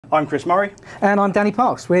I'm Chris Murray. And I'm Danny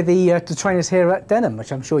Parks. We're the trainers here at Denham,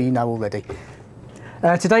 which I'm sure you know already.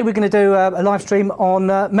 Today we're going to do a live stream on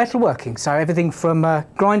metalworking, so everything from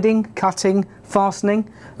grinding, cutting,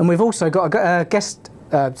 fastening, and we've also got a guest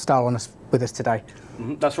star with us today.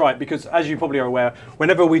 That's right, because as you probably are aware,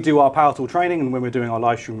 whenever we do our power tool training and when we're doing our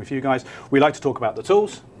live stream with you guys, we like to talk about the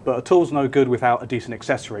tools, but a tool's no good without a decent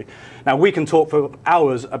accessory. Now, we can talk for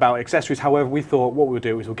hours about accessories. However, we thought what we'll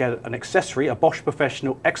do is we'll get an accessory, a Bosch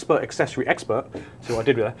Professional accessory expert, see what I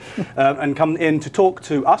did with that, and come in to talk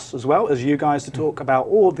to us as well as you guys to talk about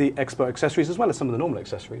all the expert accessories as well as some of the normal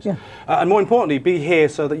accessories. Yeah. And more importantly, be here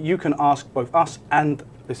so that you can ask both us and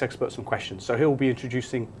this expert some questions. So I'll be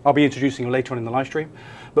introducing him later on in the live stream.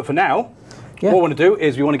 But for now, what we want to do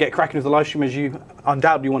is we want to get cracking with the live stream as you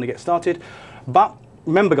undoubtedly want to get started. But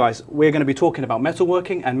remember guys, we're going to be talking about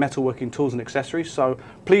metalworking and metalworking tools and accessories. So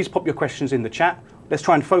please pop your questions in the chat. Let's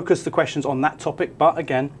try and focus the questions on that topic. But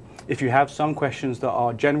again, if you have some questions that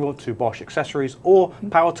are general to Bosch accessories or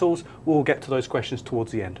power tools, we'll get to those questions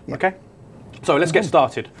towards the end. Okay? So let's get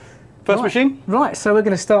started. First machine? Right, so we're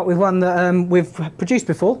going to start with one that we've produced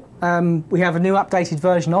before. We have a new updated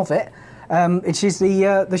version of it, which is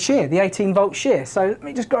the shear, the 18-volt shear. So let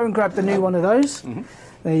me just go and grab the new one of those.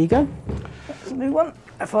 There you go. That's the new one.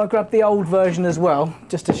 If I grab the old version as well,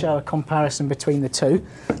 just to show a comparison between the two.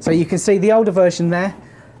 So you can see the older version there,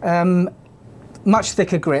 much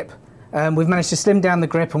thicker grip. We've managed to slim down the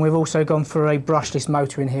grip, and we've also gone for a brushless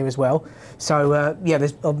motor in here as well. So yeah,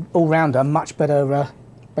 there's all-rounder, much better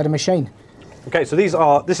machine. Okay, so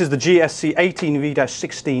this is the GSC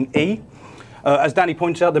 18V-16E. As Danny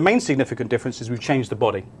pointed out, the main significant difference is we've changed the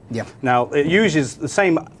body. Yeah. Now, it uses the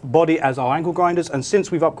same body as our angle grinders, and since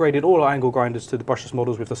we've upgraded all our angle grinders to the brushless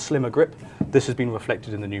models with a slimmer grip, this has been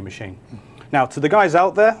reflected in the new machine. Now, to the guys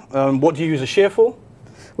out there, what do you use a shear for?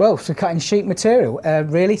 Well, for cutting sheet material,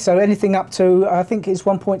 really. So anything up to, I think it's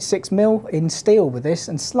 1.6 mil in steel with this,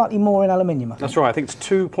 and slightly more in aluminium. That's right. I think it's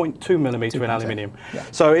 2.2 millimeter in aluminium. Yeah.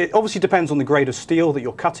 So it obviously depends on the grade of steel that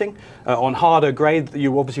you're cutting. On harder grade,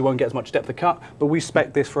 you obviously won't get as much depth of cut, but we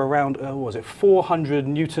spec this for around, what was it, 400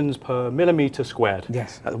 newtons per millimeter squared.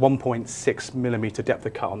 Yes. At 1.6 millimeter depth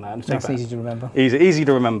of cut on that. And that's easy to remember. Easy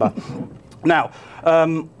to remember. Now,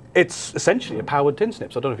 it's essentially a powered tin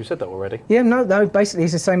snips. I don't know if you said that already. Yeah, no, basically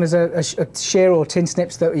it's the same as a shear or tin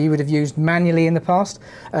snips that you would have used manually in the past.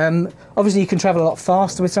 Obviously you can travel a lot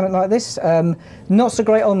faster with something like this. Not so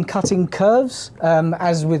great on cutting curves.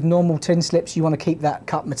 As with normal tin slips, you want to keep that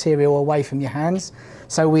cut material away from your hands.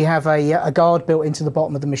 So we have a guard built into the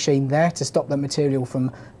bottom of the machine there to stop that material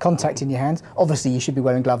from contacting your hands. Obviously you should be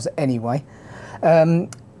wearing gloves anyway.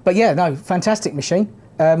 But yeah, no, fantastic machine.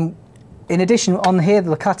 In addition, on here,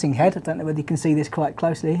 the cutting head, I don't know whether you can see this quite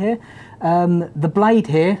closely here, the blade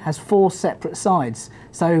here has 4 separate sides.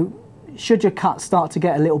 So should your cut start to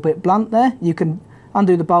get a little bit blunt there, you can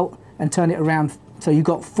undo the bolt and turn it around. So you've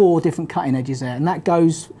got 4 different cutting edges there, and that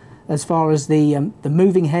goes as far as the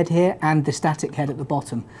moving head here and the static head at the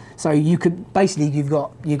bottom. So you could, basically you've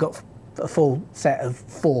got a full set of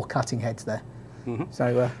 4 cutting heads there.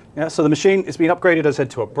 So yeah, so the machine is being upgraded, as I said,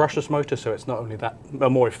 to a brushless motor, so it's not only that,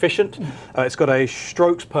 more efficient. It's got a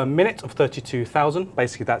strokes per minute of 32,000.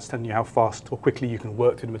 Basically, that's telling you how fast or quickly you can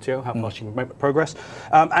work through the material, how fast you can make progress.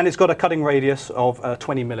 And it's got a cutting radius of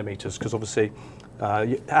 20 millimeters, because obviously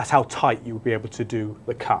that's how tight you will be able to do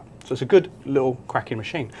the cut. So it's a good little cracking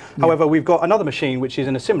machine. However, we've got another machine which is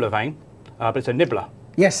in a similar vein, but it's a nibbler.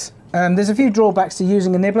 Yes, there's a few drawbacks to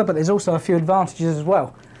using a nibbler, but there's also a few advantages as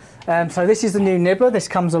well. So this is the new nibbler. This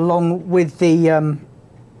comes along with the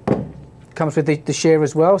shear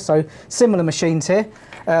as well. So similar machines here,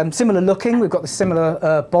 similar looking. We've got the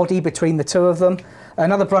similar body between the two of them.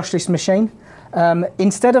 Another brushless machine.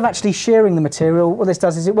 Instead of actually shearing the material, what this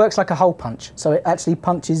does is it works like a hole punch. So it actually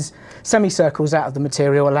punches semicircles out of the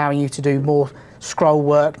material, allowing you to do more scroll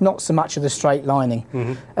work, not so much of the straight lining.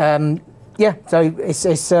 Yeah, so it's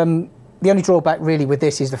the only drawback really with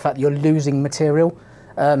this is the fact that you're losing material.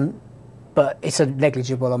 But it's a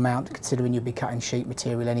negligible amount considering you'll be cutting sheet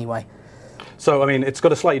material anyway. So, I mean, it's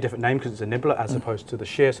got a slightly different name because it's a nibbler as opposed to the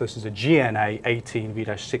shear. So this is a GNA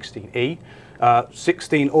 18V-16E.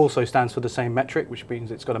 16 also stands for the same metric, which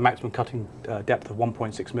means it's got a maximum cutting depth of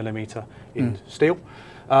 1.6 millimeter in steel.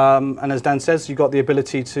 And as Dan says, you've got the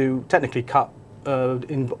ability to technically cut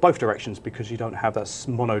in both directions because you don't have that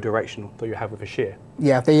mono-directional that you have with a shear.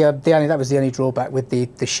 Yeah, that was the only drawback with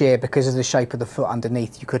the shear. Because of the shape of the foot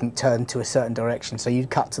underneath, you couldn't turn to a certain direction. So you'd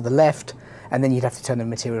cut to the left, and then you'd have to turn the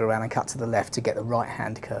material around and cut to the left to get the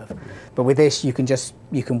right-hand curve. But with this, you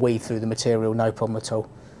can weave through the material, no problem at all.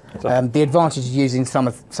 The advantage of using some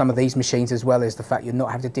of these machines as well is the fact you're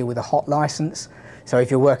not having to deal with a hot license. So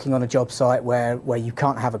if you're working on a job site where you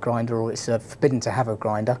can't have a grinder, or it's forbidden to have a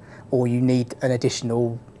grinder, or you need an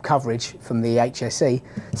additional coverage from the HSE,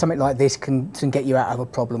 something like this can get you out of a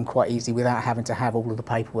problem quite easily without having to have all of the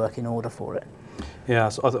paperwork in order for it. Yeah,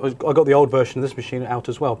 so I got the old version of this machine out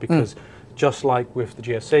as well, because just like with the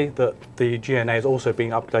GSC, that the GNA is also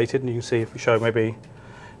being updated, and you can see, if we show maybe in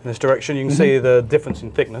this direction, you can see the difference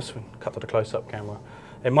in thickness. We cut to the close-up camera.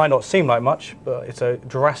 It might not seem like much, but it's a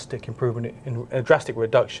drastic improvement, a drastic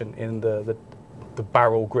reduction in the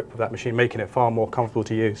barrel grip of that machine, making it far more comfortable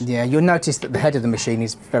to use. Yeah, you'll notice that the head of the machine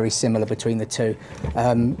is very similar between the two.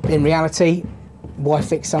 In reality, why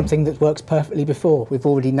fix something that works perfectly before? We've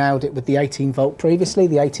already nailed it with the 18 volt previously,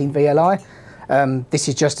 the 18 VLI. This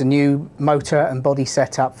is just a new motor and body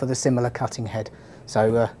setup for the similar cutting head.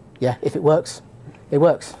 So yeah, if it works, it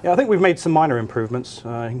works. Yeah, I think we've made some minor improvements.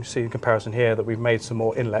 You can see in comparison here that we've made some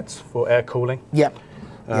more inlets for air cooling. Yep.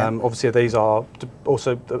 Obviously these are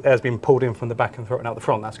also, the air's been pulled in from the back and thrown out the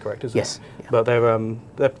front, that's correct, isn't it? Yes. Yeah. But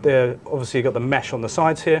they're obviously got the mesh on the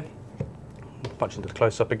sides here. Punch into the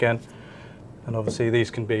close-up again. And obviously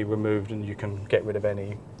these can be removed, and you can get rid of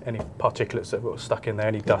any particulates that were stuck in there,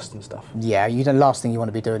 any dust and stuff. Yeah, the last thing you want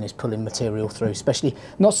to be doing is pulling material through, especially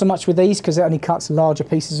not so much with these, because it only cuts larger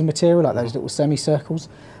pieces of material, like those little semicircles.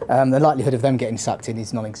 The likelihood of them getting sucked in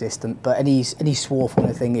is non-existent, but any swarf or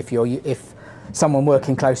anything, if someone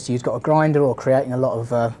working close to you's got a grinder or creating a lot of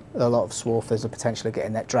swarf, there's a potential of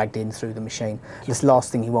getting that dragged in through the machine. The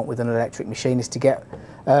last thing you want with an electric machine is to get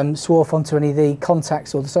swarf onto any of the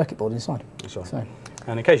contacts or the circuit board inside. So.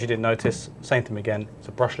 And in case you didn't notice, same thing again, it's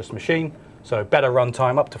a brushless machine, so better run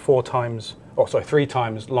time, up to 3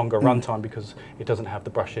 times longer run time, because it doesn't have the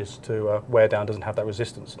brushes to wear down, doesn't have that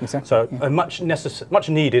resistance. Exactly, so a much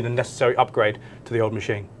needed and necessary upgrade to the old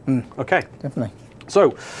machine. Okay. Definitely.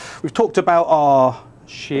 So we've talked about our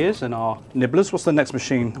shears and our nibblers. What's the next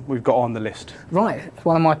machine we've got on the list? Right, it's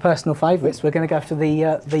one of my personal favourites. We're going to go for the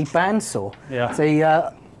bandsaw.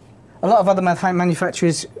 Yeah. A lot of other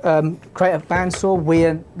manufacturers create a bandsaw.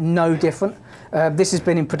 We're no different. This has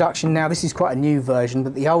been in production now. This is quite a new version,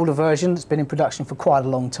 but the older version has been in production for quite a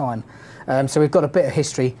long time. So we've got a bit of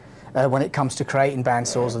history when it comes to creating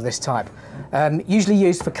bandsaws of this type. Usually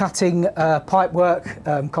used for cutting pipe work,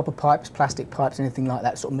 copper pipes, plastic pipes, anything like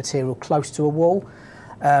that sort of material close to a wall.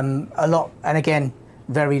 And again,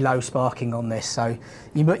 very low sparking on this, so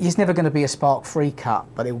it's never going to be a spark-free cut,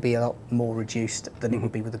 but it will be a lot more reduced than it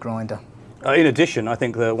would be with a grinder. In addition, I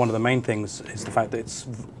think that one of the main things is the fact that it's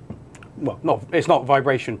not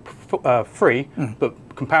vibration free, but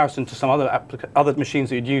comparison to some other machines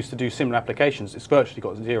that you'd use to do similar applications, it's virtually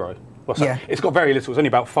got zero. It's got very little. It's only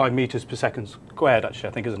about 5 meters per second squared, actually,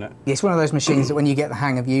 I think, isn't it? It's one of those machines that when you get the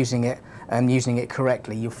hang of using it and using it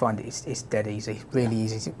correctly, you'll find it's dead easy, really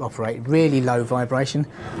easy to operate, really low vibration.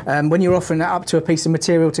 When you're offering that up to a piece of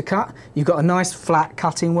material to cut, you've got a nice flat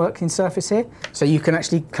cutting working surface here, so you can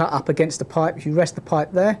actually cut up against the pipe. You rest the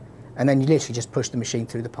pipe there, and then you literally just push the machine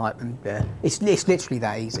through the pipe, and it's literally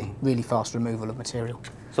that easy. Really fast removal of material.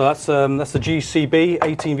 So that's the GCB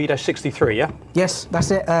 18V-63, yeah? Yes,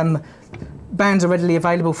 that's it. Bands are readily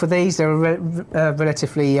available for these. They're a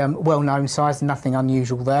relatively well-known size, nothing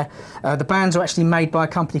unusual there. The bands are actually made by a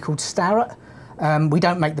company called Starrett. We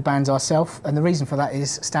don't make the bands ourselves, and the reason for that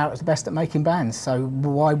is Starrett's the best at making bands, so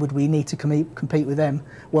why would we need to compete with them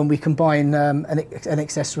when we can buy an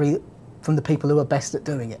accessory from the people who are best at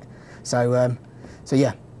doing it? So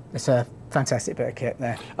yeah, it's a fantastic bit of kit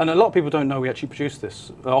there. And a lot of people don't know we actually produce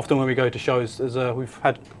this. Often when we go to shows, we've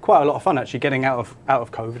had quite a lot of fun actually getting out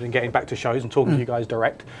of COVID and getting back to shows and talking to you guys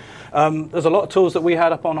direct. There's a lot of tools that we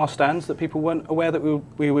had up on our stands that people weren't aware that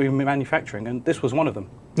we were manufacturing, and this was one of them.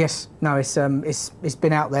 Yes, no, it's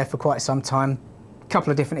been out there for quite some time. A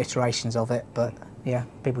couple of different iterations of it, but yeah,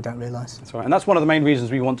 people don't realise. That's right, and that's one of the main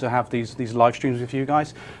reasons we want to have these live streams with you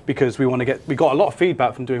guys, because we got a lot of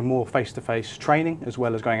feedback from doing more face-to-face training as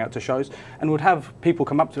well as going out to shows, and would have people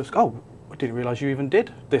come up to us, oh, I didn't realise you even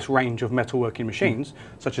did this range of metalworking machines,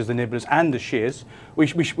 such as the nibblers and the shears. We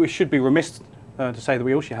should be remiss to say that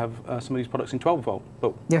we also have some of these products in 12 volt,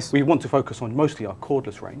 but yes, we want to focus on mostly our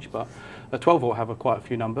cordless range, but 12 volt have quite a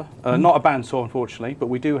few number. Not a bandsaw, unfortunately, but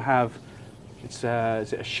we do have, is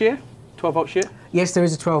it a shear? 12 volt shear? Yes, there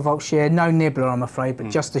is a 12 volt shear, no nibbler I'm afraid,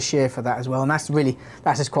 but just a shear for that as well, and that's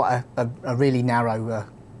just quite a really narrow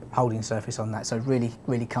holding surface on that, so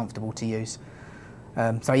really comfortable to use.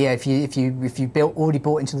 So yeah, if you already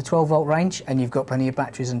bought into the 12-volt range and you've got plenty of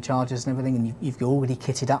batteries and chargers and everything, and you've already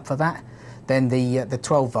kitted up for that, then the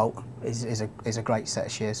 12-volt is a great set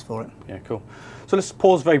of shears for it. Yeah, cool. So let's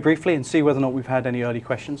pause very briefly and see whether or not we've had any early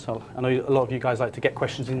questions. So I know a lot of you guys like to get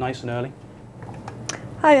questions in nice and early.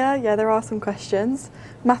 Hiya, yeah, there are some questions.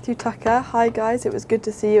 Matthew Tucker, hi guys, it was good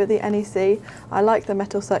to see you at the NEC. I like the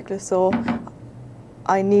metal circular saw.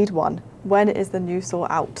 I need one. When is the new saw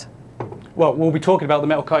out? Well, we'll be talking about the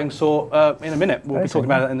metal cutting saw in a minute. We'll be talking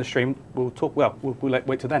about it in the stream. We'll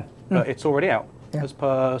wait till then. But it's already out as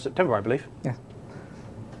per September, I believe. Yeah.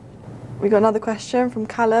 We got another question from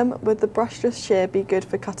Callum. Would the brushless shear be good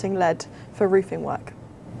for cutting lead for roofing work?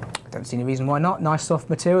 Don't see any reason why not. Nice soft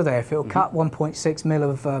material there. If it'll cut 1.6 mil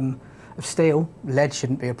of steel, lead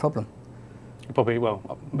shouldn't be a problem. Probably,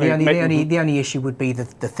 well, the only issue would be the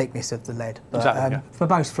thickness of the lead. But, exactly, yeah. For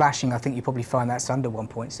most flashing, I think you probably find that's under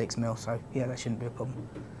 1.6 mil. So yeah, that shouldn't be a problem.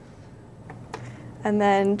 And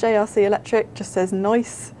then JRC Electric just says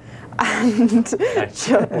nice, and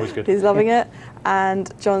always good. He's loving it. And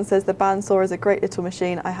John says the bandsaw is a great little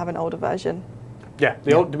machine. I have an older version. Yeah,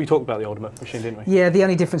 we talked about the older machine, didn't we? Yeah, the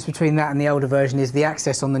only difference between that and the older version is the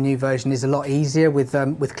access on the new version is a lot easier with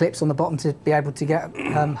clips on the bottom to be able to get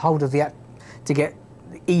hold of to get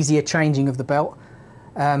easier changing of the belt.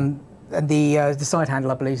 And the side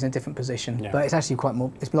handle, I believe, is in a different position, but it's actually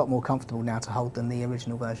it's a lot more comfortable now to hold than the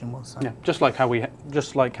original version was. So. Yeah, just like how we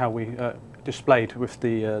displayed with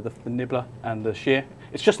the nibbler and the shear.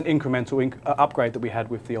 It's just an incremental upgrade that we had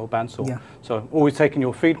with the old bandsaw. Yeah. So always taking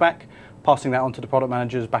your feedback, passing that on to the product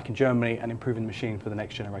managers back in Germany and improving the machine for the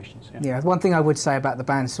next generations. Yeah, one thing I would say about the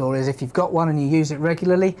bandsaw is if you've got one and you use it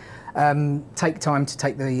regularly, take time to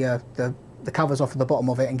take the covers off of the bottom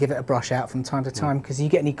of it and give it a brush out from time to time, because you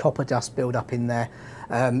get any copper dust build up in there,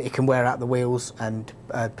 it can wear out the wheels and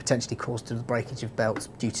potentially cause the breakage of belts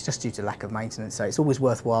due to lack of maintenance. So it's always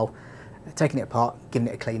worthwhile taking it apart, giving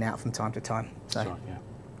it a clean out from time to time. So. That's right, yeah.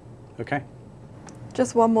 Okay.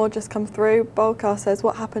 Just one more just come through. Bolkar says,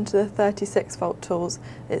 what happened to the 36-volt tools?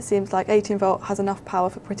 It seems like 18-volt has enough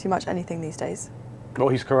power for pretty much anything these days. Well,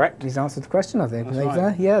 he's correct. He's answered the question, I think. That's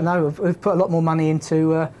right. Yeah, no, we've put a lot more money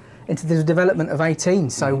into the development of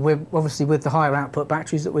 18. So we're obviously, with the higher output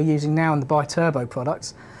batteries that we're using now and the BITURBO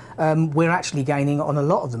products, we're actually gaining on a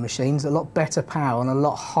lot of the machines a lot better power and a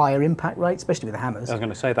lot higher impact rate, especially with the hammers. I was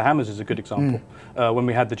going to say the hammers is a good example. When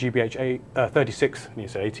we had the GBH 36, you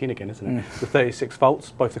say 18 again, isn't it? The 36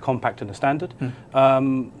 volts, both the compact and the standard.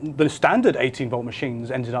 The standard 18-volt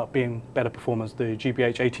machines ended up being better performance. The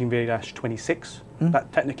GBH 18V-26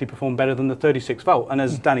 that technically performed better than the 36 volt. And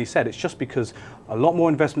as Danny said, it's just because a lot more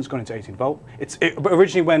investment's gone into 18 volt. But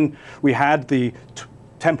originally, when we had the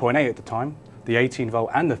 10.8 at the time, the 18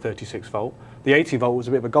 volt and the 36 volt, the 18 volt was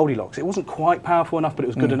a bit of a Goldilocks. It wasn't quite powerful enough, but it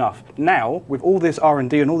was good enough. Now, with all this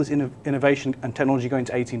R&D and all this innovation and technology going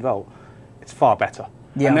to 18 volt, it's far better.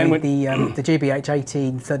 Yeah, and then the GBH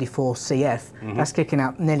 1834 CF, that's kicking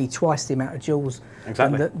out nearly twice the amount of joules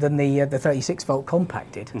than the 36 volt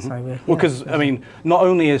compact did. So, well, because I mean, not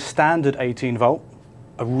only is standard 18 volt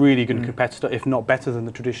a really good competitor, if not better than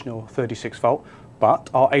the traditional 36 volt,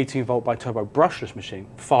 but our 18 volt BITURBO brushless machine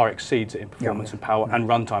far exceeds it in performance and power and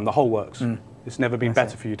runtime. The whole works. It's never been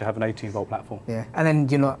better for you to have an 18 volt platform. Yeah, and then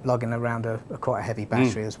you're not lugging around quite a heavy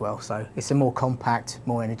battery as well. So it's a more compact,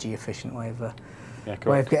 more energy efficient way of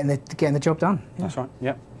getting the job done. Yeah. That's right.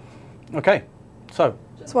 Yeah. Okay. So.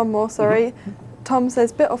 Just one more. Sorry. Tom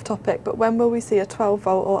says, bit off topic, but when will we see a 12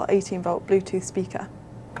 volt or 18 volt Bluetooth speaker?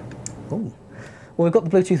 Ooh. Well, we've got the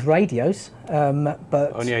Bluetooth radios,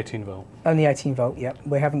 but only 18 volt. Only 18 volt. Yeah,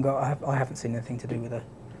 we haven't got. I haven't seen anything to do with a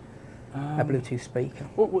Bluetooth speaker.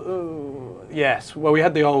 Yes. Well, we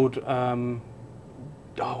had the old. They're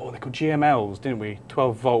called GMLs, didn't we?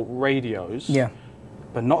 12 volt radios. Yeah.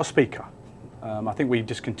 But not a speaker. I think we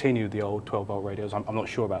discontinued the old 12 volt radios. I'm not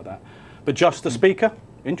sure about that. But just the speaker.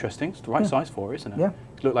 Interesting. It's the right size for it, isn't it? Yeah.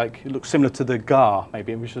 It looks similar to the GAR,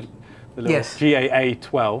 maybe. We should. The little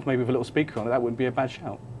GAA12, maybe with a little speaker on it, that wouldn't be a bad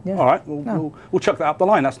shout. Yeah. All right, we'll chuck that up the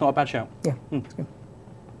line. That's not a bad shout. Yeah, that's good.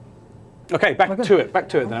 Okay, back to it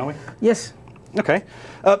then, are we? Yes. Okay,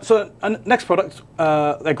 so next product,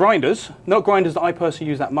 they're grinders. Not grinders that I personally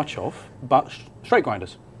use that much of, but straight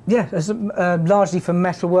grinders. Yeah, largely for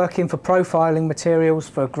metalworking, for profiling materials,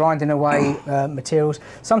 for grinding away materials.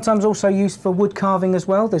 Sometimes also used for wood carving as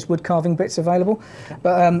well. There's wood carving bits available.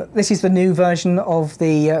 But this is the new version of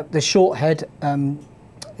the short head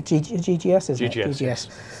GGS, isn't it? GGS.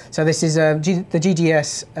 So this is the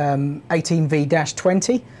GGS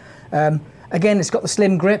 18V-20. Again, it's got the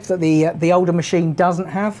slim grip that the older machine doesn't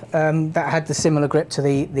have. That had the similar grip to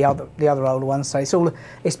the other older ones. So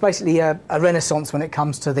it's basically a renaissance when it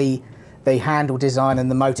comes to the handle design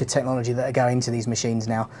and the motor technology that are going into these machines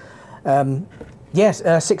now. Yes,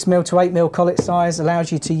 6mm to 8mm collet size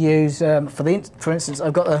allows you to use for instance,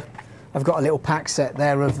 I've got a little pack set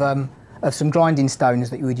there of some grinding stones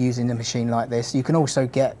that you would use in a machine like this. You can also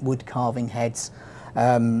get wood carving heads,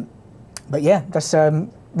 but yeah, that's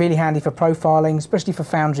really handy for profiling, especially for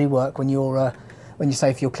foundry work when you say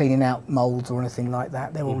if you're cleaning out moulds or anything like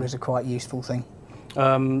that. They're always a quite useful thing.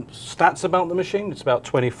 Stats about the machine, it's about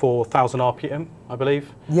 24,000 RPM, I believe.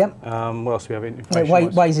 Yep. What else do we have?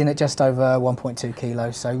 It weighs in at just over 1.2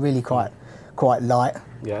 kilos, so really quite light.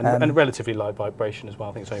 Yeah, and relatively light vibration as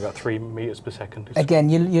well. I think it's only about 3 meters per second. Again,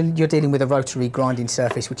 you're dealing with a rotary grinding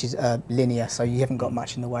surface, which is linear, so you haven't got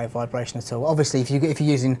much in the way of vibration at all. Obviously, if you're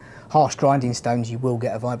using harsh grinding stones, you will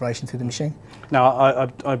get a vibration through the machine.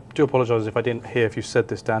 Now, I do apologise if I didn't hear if you said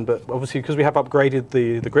this, Dan, but obviously because we have upgraded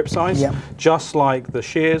the grip size, yep. Just like the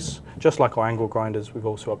shears, just like our angle grinders, we've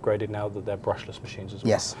also upgraded now that they're brushless machines as well.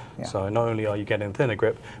 Yes. Yeah. So not only are you getting a thinner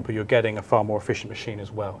grip, but you're getting a far more efficient machine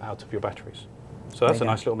as well out of your batteries. So that's a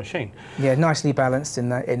nice little machine. Yeah, nicely balanced in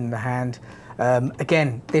the hand.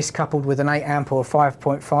 Again, this coupled with an 8 amp or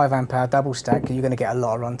 5.5 amp hour double stack, you're going to get a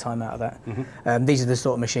lot of runtime out of that. Mm-hmm. These are the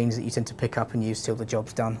sort of machines that you tend to pick up and use till the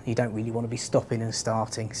job's done. You don't really want to be stopping and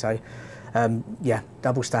starting. So, yeah,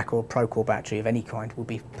 double stack or ProCORE battery of any kind will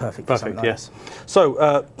be perfect for something like this.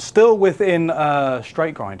 So, still within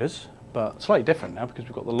straight grinders, but slightly different now because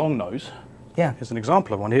we've got the long nose. Yeah. Here's an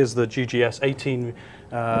example of one. Here's the GGS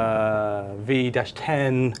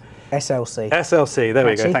 18V-10 SLC. SLC. There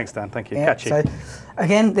we go. Thanks, Dan. Thank you. Yeah, Catchy. so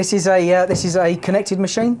again, this is a connected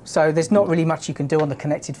machine. So there's not really much you can do on the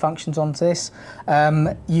connected functions onto this.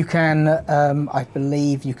 You can, I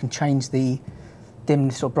believe, you can change the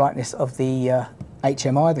dimness or brightness of the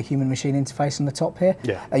HMI, the human machine interface on the top here.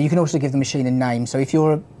 Yeah. You can also give the machine a name. So if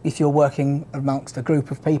you're working amongst a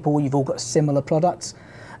group of people, you've all got similar products.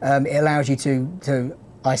 It allows you to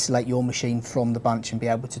isolate your machine from the bunch and be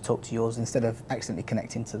able to talk to yours instead of accidentally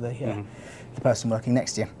connecting to the person working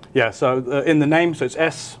next to you. Yeah, so in the name, so it's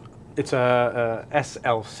a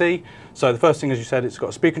SLC. So the first thing, as you said, it's got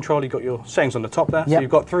a speed control. You've got your settings on the top there. Yep. So you've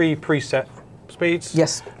got 3 preset speeds.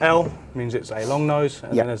 Yes. L means it's a long nose,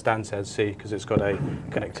 and then as Dan said, C because it's got a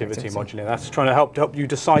connectivity module. That's trying to help you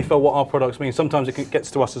decipher what our products mean. Sometimes it gets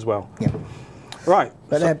to us as well. Yeah. Right.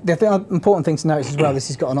 But the important thing to notice as well, this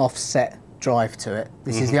has got an offset drive to it.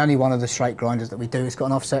 This is the only one of the straight grinders that we do. It's got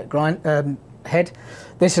an offset head.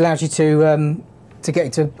 This allows you to get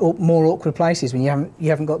into more awkward places when you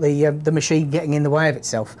haven't got the machine getting in the way of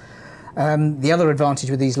itself. The other advantage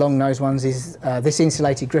with these long nose ones is this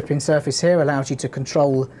insulated gripping surface here allows you to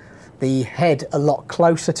control the head a lot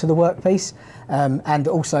closer to the workpiece, and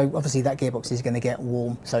also obviously that gearbox is going to get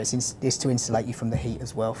warm, so it's to insulate you from the heat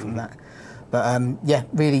as well from that. But yeah,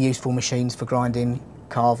 really useful machines for grinding,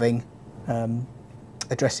 carving,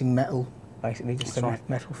 addressing metal, basically just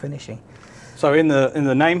metal finishing. So in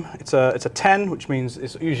the name, it's a 10, which means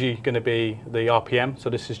it's usually going to be the RPM. So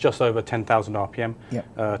this is just over 10,000 RPM,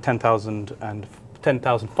 yep. 10,000 and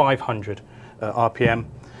 10,500 RPM.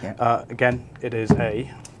 Yep. Again, it is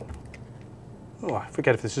a. Oh, I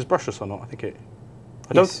forget if this is brushless or not. I think it.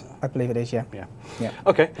 Yes, I believe it is. Yeah. Yeah.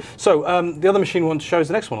 Okay. So the other machine one shows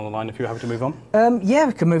the next one on the line. If you're happy to move on. Yeah,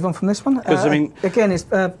 we can move on from this one. Because I mean, again, it's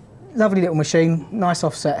a lovely little machine, nice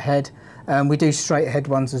offset head. We do straight head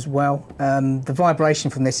ones as well. The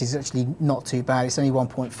vibration from this is actually not too bad. It's only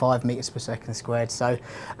 1.5 meters per second squared. So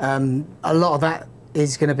a lot of that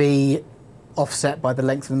is going to be offset by the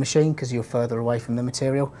length of the machine because you're further away from the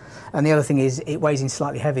material. And the other thing is it weighs in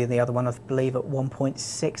slightly heavier than the other one, I believe at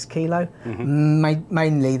 1.6 kilo.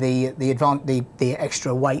 Mainly the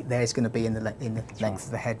extra weight there is going to be in the length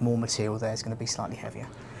of the head. More material there is going to be slightly heavier.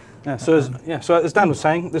 Yeah, so as Dan was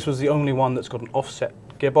saying, this was the only one that's got an offset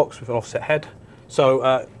gearbox with an offset head.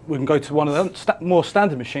 So we can go to one of the more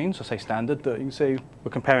standard machines. I say standard, but you can see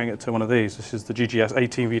we're comparing it to one of these. This is the GGS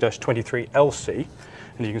 18V-23LC,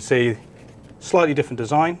 and you can see slightly different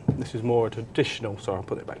design. This is more a traditional. Sorry, I'll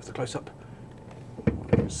put it back to the close-up. You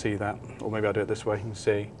can see that, or maybe I'll do it this way. You can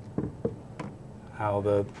see how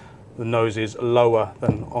the nose is lower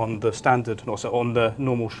than on the standard, and also on the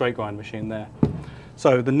normal straight grind machine there.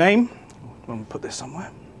 So the name, I'm going to put this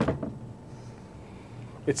somewhere.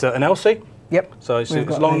 It's an LC. Yep. So it's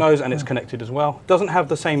long nose and it's connected as well. Doesn't have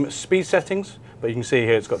the same speed settings, but you can see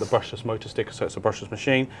here it's got the brushless motor sticker, so it's a brushless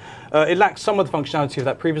machine. It lacks some of the functionality of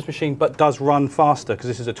that previous machine, but does run faster because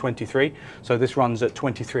this is a 23. So this runs at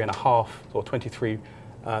 23.5 or 23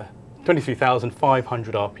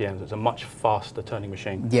 23,500 RPMs. It's a much faster turning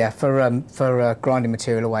machine. Yeah, for grinding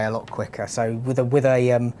material away a lot quicker. So with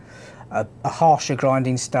a harsher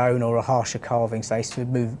grinding stone or a harsher carving, so it's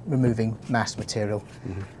removing mass material.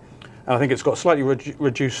 Mm-hmm. And I think it's got slightly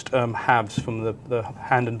reduced halves from the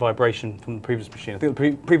hand and vibration from the previous machine. I think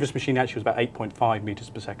the previous machine actually was about 8.5 meters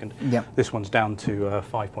per second. Yep. This one's down to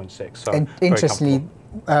 5.6. So and interestingly,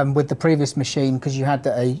 with the previous machine, because you had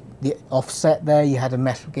the offset there, you had a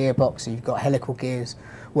metal gearbox, so you've got helical gears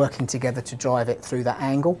working together to drive it through that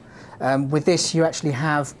angle. With this, you actually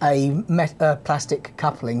have a plastic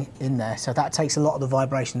coupling in there, so that takes a lot of the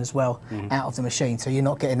vibration as well out of the machine, so you're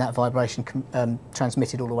not getting that vibration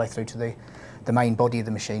transmitted all the way through to the main body of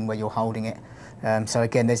the machine where you're holding it. So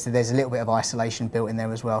again, there's a little bit of isolation built in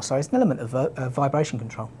there as well, so it's an element of vibration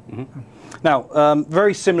control. Now,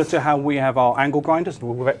 very similar to how we have our angle grinders,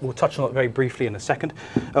 we'll touch on it very briefly in a second.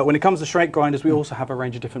 When it comes to straight grinders, we also have a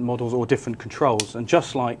range of different models or different controls, and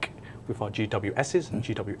just like with our GWSs and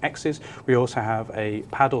GWXs, we also have a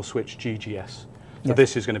paddle switch GGS. So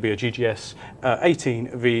this is going to be a GGS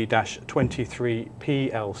 18V-23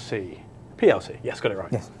 PLC. PLC, yes, got it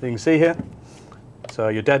right. Yes. So you can see here, so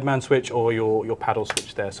your dead man switch or your paddle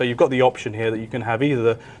switch there. So you've got the option here that you can have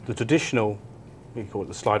either the traditional, you call it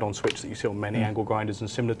the slide-on switch that you see on many angle grinders and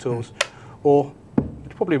similar tools, or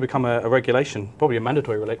it'll probably become a regulation, probably a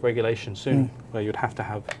mandatory regulation soon, where you'd have to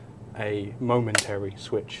have a momentary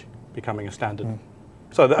switch becoming a standard.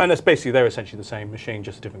 So, and it's basically, they're essentially the same machine,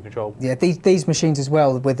 just a different control. Yeah, these machines as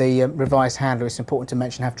well, with the revised handler, it's important to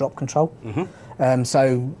mention, have drop control.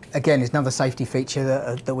 So again, it's another safety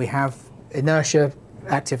feature that we have. Inertia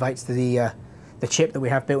activates the chip that we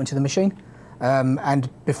have built into the machine. And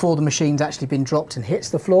before the machine's actually been dropped and hits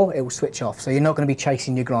the floor, it will switch off. So you're not going to be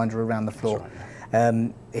chasing your grinder around the floor. That's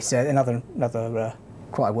right, it's another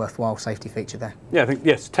quite a worthwhile safety feature there. Yeah, I think,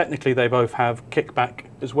 yes, technically they both have kickback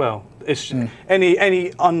as well. It's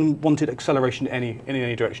any unwanted acceleration in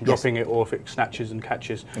any direction, dropping it, or if it snatches and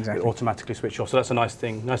catches, it automatically switches off. So that's a nice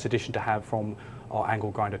thing, nice addition to have from our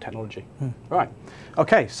angle grinder technology. Right,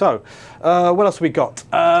 okay, so what else have we got?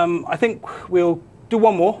 I think we'll do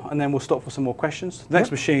one more and then we'll stop for some more questions. The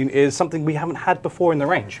next machine is something we haven't had before in the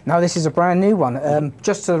range. No, this is a brand new one,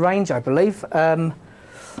 just to the range, I believe.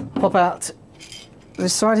 Pop out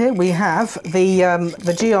this side here, we have the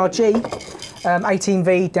GRG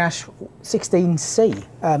 18V-16C,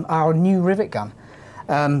 our new rivet gun.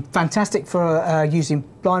 Fantastic for using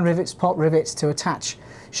blind rivets, pot rivets to attach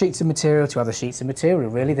sheets of material to other sheets of material,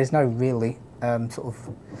 really. There's no really sort of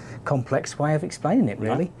complex way of explaining it,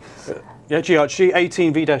 really. Yeah, GRG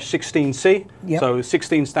 18V-16C. Yep. So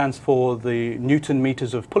 16 stands for the Newton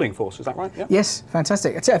meters of pulling force, is that right? Yep. Yes,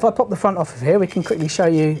 fantastic. If I pop the front off of here, we can quickly show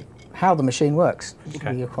you how the machine works, which is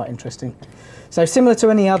really quite interesting. So similar to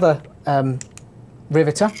any other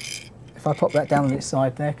riveter, if I pop that down on its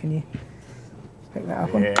side there, can you pick that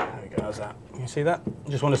up on? Yeah, there you go, how's that? You see that?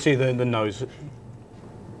 You just want to see the nose.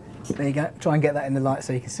 There you go, try and get that in the light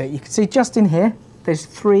so you can see it. You can see just in here, there's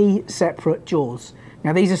 3 separate jaws.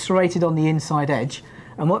 Now these are serrated on the inside edge,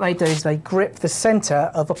 and what they do is they grip the centre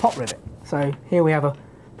of a pot rivet. So here we have a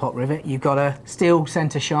pot rivet, you've got a steel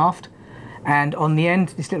centre shaft, and on the end,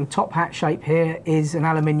 this little top hat shape here is an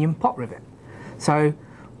aluminium pot rivet. So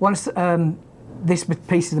once this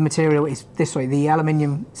piece of the material is this way, the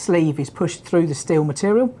aluminium sleeve is pushed through the steel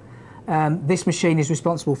material, this machine is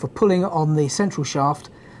responsible for pulling on the central shaft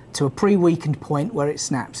to a pre-weakened point where it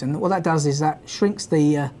snaps. And what that does is that shrinks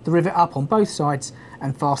the rivet up on both sides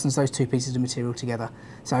and fastens those 2 pieces of material together.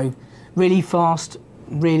 So really fast,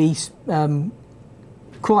 really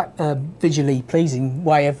quite a visually pleasing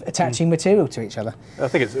way of attaching material to each other. I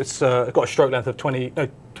think it's got a stroke length of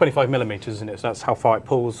 25 millimeters in it, so that's how far it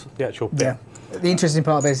pulls the actual bit. Yeah. The interesting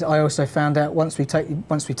part of this, I also found out once we've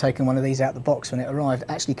taken one of these out the box when it arrived, it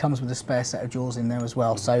actually comes with a spare set of jaws in there as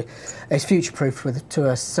well. So it's future-proof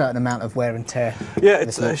to a certain amount of wear and tear. Yeah,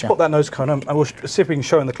 it's put that nose cone on. I will see if we can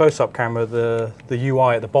show in the close-up camera the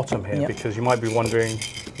UI at the bottom here, because you might be wondering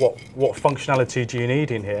what functionality do you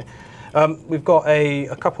need in here. We've got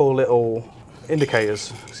a couple little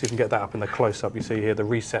indicators. See if you can get that up in the close-up. You see here the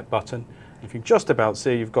reset button. If you can just about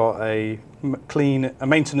see, you've got a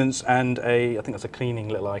maintenance and I think that's a cleaning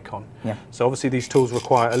little icon. Yeah. So obviously these tools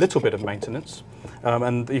require a little bit of maintenance,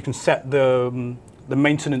 and you can set the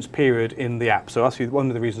maintenance period in the app. So that's one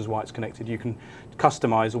of the reasons why it's connected. You can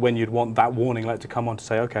customize when you'd want that warning light to come on to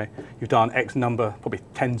say, okay, you've done X number, probably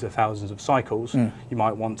tens of thousands of cycles. You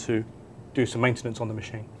might want to do some maintenance on the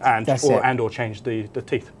machine and or change the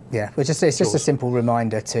teeth. Yeah, it's just a simple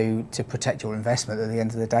reminder to protect your investment at the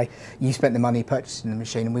end of the day. You spent the money purchasing the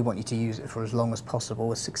machine and we want you to use it for as long as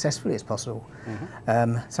possible, as successfully as possible.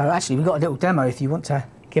 So actually we've got a little demo if you want to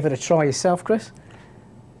give it a try yourself, Chris.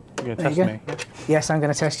 You're going to test me? Yes, I'm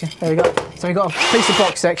going to test you. There we go. So we've got a piece of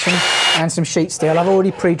box section and some sheet steel. I've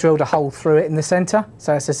already pre-drilled a hole through it in the centre,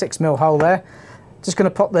 so it's a 6mm hole there. Just going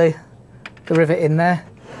to pop the rivet in there.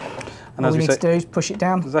 And all we need to do is push it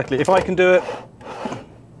down. Exactly. If I can do it,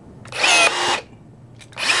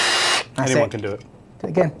 anyone can do it.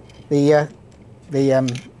 Again, the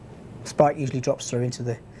spike usually drops through into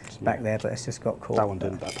the back there, but it's just got caught. That one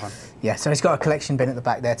didn't that time. Yeah, so it's got a collection bin at the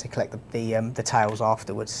back there to collect the tails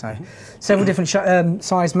afterwards. So several different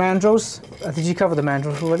size mandrels. Did you cover the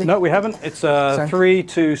mandrels already? No, we haven't. It's 3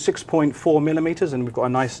 to 6.4 millimeters, and we've got a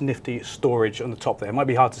nice nifty storage on the top there. It might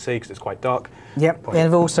be hard to see because it's quite dark. Yep, and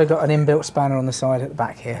we've also got an inbuilt spanner on the side at the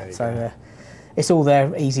back here. So it's all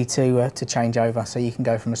there, easy to change over. So you can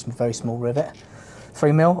go from a very small rivet,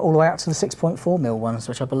 3mm, all the way out to the 6.4mm ones,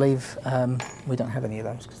 which I believe we don't have any of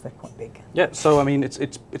those because they're quite big. Yeah, so I mean, it's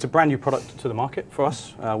a brand new product to the market for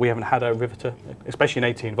us. We haven't had a riveter, especially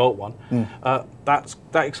an 18-volt one. That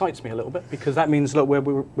excites me a little bit because that means look,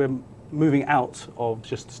 we're moving out of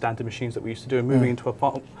just the standard machines that we used to do and moving into a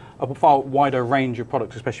far wider range of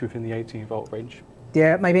products, especially within the 18-volt range.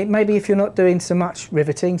 Yeah, maybe if you're not doing so much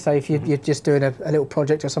riveting, so if you're just doing a little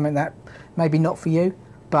project or something, that maybe not for you,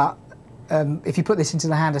 but if you put this into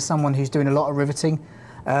the hand of someone who's doing a lot of riveting,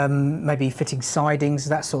 maybe fitting sidings,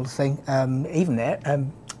 that sort of thing, even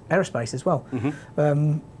aerospace as well.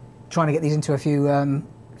 Trying to get these into a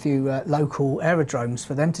few local aerodromes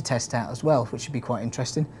for them to test out as well, which should be quite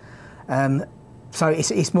interesting. So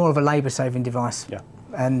it's more of a labour-saving device. Yeah.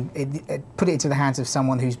 And put it into the hands of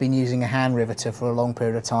someone who's been using a hand riveter for a long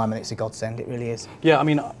period of time, and it's a godsend, it really is. Yeah, I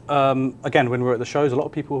mean, again, when we were at the shows, a lot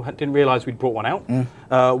of people didn't realise we'd brought one out.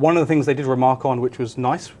 One of the things they did remark on, which was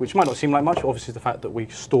nice, which might not seem like much, obviously is the fact that we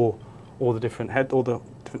store all the different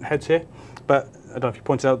heads here. But I don't know if you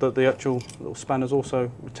pointed out that the actual little spanner's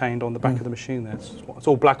also retained on the back of the machine there. It's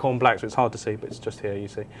all black on black, so it's hard to see, but it's just here, you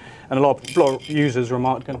see. And a lot of users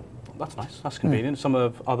remarked, that's nice, that's convenient. Some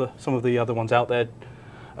of the other ones out there,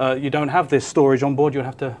 you don't have this storage on board. You'll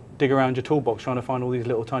have to dig around your toolbox trying to find all these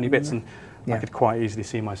little tiny bits, and I could quite easily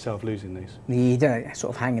see myself losing these. You don't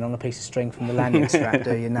sort of hanging on a piece of string from the lanyard strap,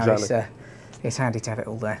 do you? No, exactly. It's handy to have it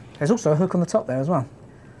all there. There's also a hook on the top there as well,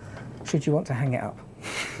 should you want to hang it up.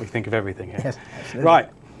 We think of everything here. Yes, absolutely. Right.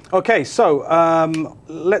 Okay, so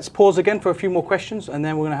let's pause again for a few more questions, and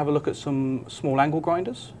then we're going to have a look at some small angle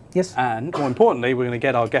grinders. Yes. And more importantly, we're going to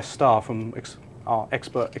get our guest star from our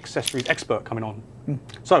accessories expert coming on.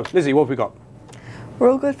 So, Lizzie, what have we got?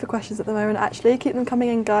 We're all good for questions at the moment, actually. Keep them coming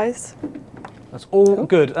in, guys. That's all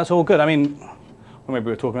good. That's all good. I mean, well, maybe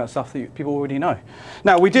we're talking about stuff that people already know.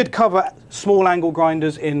 Now, we did cover small angle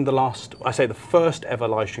grinders in the the first ever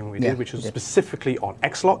live stream we did, which was specifically on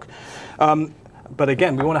X-Lock. But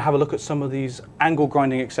again, we want to have a look at some of these angle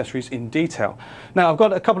grinding accessories in detail. Now, I've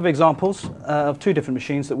got a couple of examples of two different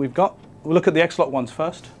machines that we've got. We'll look at the X-Lock ones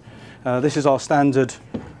first. This is our standard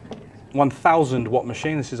 1000 watt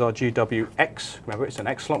machine. This is our GWX. Remember, it's an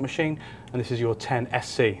X-Lock machine, and this is your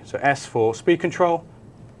 10SC. So S for speed control,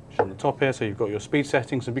 which is on the top here. So you've got your speed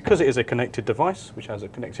settings, and because it is a connected device, which has a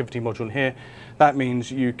connectivity module here, that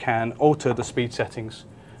means you can alter the speed settings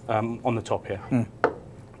on the top here.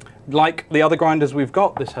 Like the other grinders we've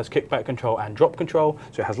got, this has kickback control and drop control,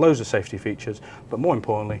 so it has loads of safety features, but more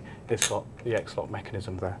importantly, it's got the X-Lock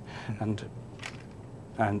mechanism there.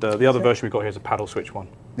 And the other version we've got here is a paddle switch one.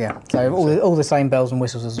 Yeah, so all the same bells and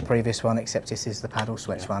whistles as the previous one, except this is the paddle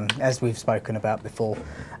switch one. As we've spoken about before,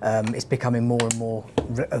 it's becoming more and more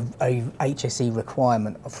a HSE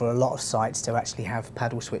requirement for a lot of sites to actually have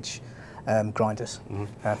paddle switch grinders,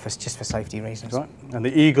 just for safety reasons. Right. And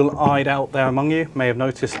the eagle-eyed out there among you may have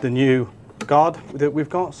noticed the new guard that we've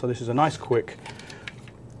got. So this is a nice quick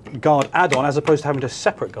guard add-on, as opposed to having a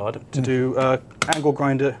separate guard to do angle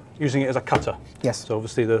grinder using it as a cutter. Yes. So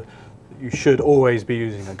obviously you should always be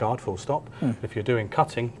using a guard, full stop. If you're doing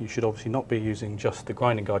cutting, you should obviously not be using just the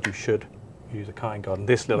grinding guard. You should use a cutting guard. And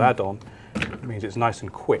this little add-on means it's nice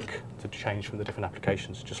and quick to change from the different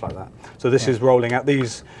applications, just like that. So this is rolling out.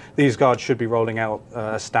 These guards should be rolling out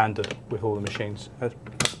as standard with all the machines, as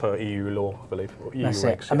per EU law, I believe. Or EU That's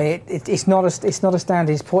regs, it. I mean, it's not a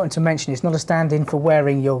stand-in. It's important to mention it's not a stand-in for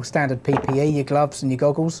wearing your standard PPE, your gloves and your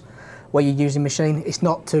goggles, where you're using machine. It's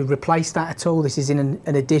not to replace that at all. This is in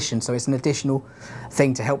an addition, so it's an additional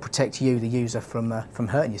thing to help protect you, the user, from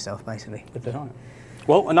hurting yourself, basically.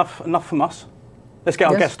 Well, enough from us. let's get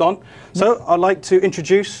our guest on. So I'd like to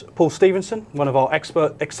introduce Paul Stevenson, one of our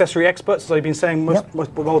accessory experts, as I've been saying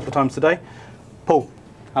multiple times today. Paul,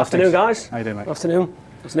 afternoon, guys. How you doing, mate? Afternoon.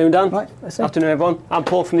 Afternoon, Dan. Right, afternoon, everyone. I'm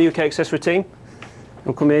Paul from the UK Accessory Team.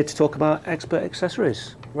 I'm coming here to talk about expert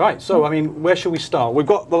accessories. Right, so I mean, where should we start? We've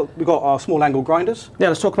got our small angle grinders. Yeah,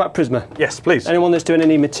 let's talk about Prisma. Yes, please. Anyone that's doing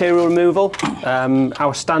any material removal,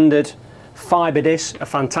 our standard fibre discs are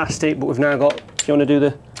fantastic, but we've now got, do you want to do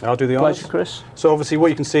the I'll do the honors, Chris? So obviously what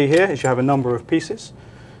you can see here is you have a number of pieces.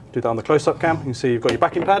 Do that on the close-up cam. You can see you've got your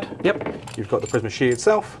backing pad. Yep. You've got the Prisma sheet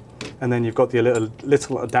itself, and then you've got the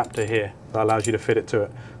little adapter here that allows you to fit it to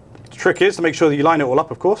it. The trick is to make sure that you line it all up,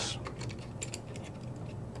 of course.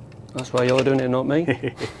 That's why you're doing it, not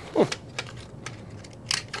me.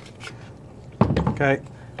 Okay.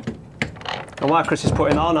 And while Chris is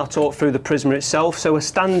putting on, I'll talk through the Prisma itself. So a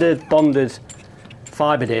standard bonded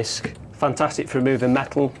fibre disc, fantastic for removing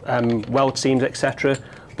metal, weld seams, etc.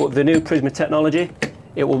 But the new Prisma technology,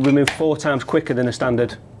 it will remove 4 times quicker than a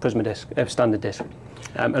standard Prisma disc, standard disc.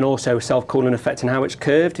 And also self-cooling effect and how it's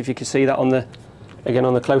curved. If you can see that on the, again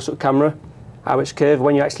on the close-up camera, how it's curved.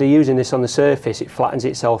 When you're actually using this on the surface, it flattens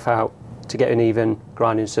itself out to get an even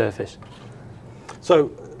grinding surface.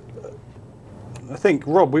 So I think,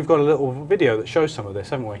 Rob, we've got a little video that shows some of this,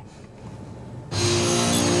 haven't we?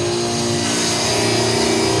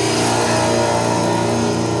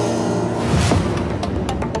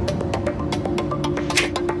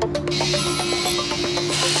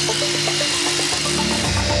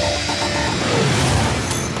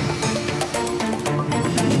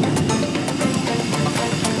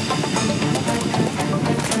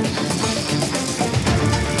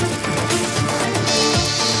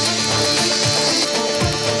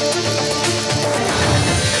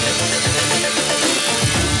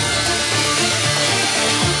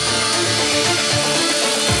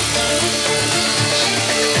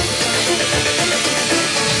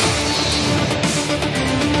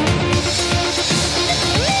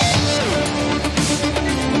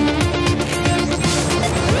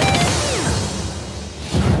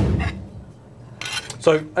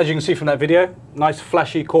 So as you can see from that video, nice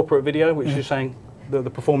flashy corporate video, which is saying that the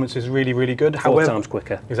performance is really, really good. 4 times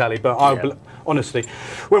quicker. Exactly, but honestly,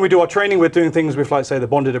 when we do our training, we're doing things with, like, say, the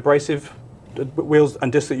bonded abrasive wheels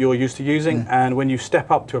and discs that you're used to using, and when you step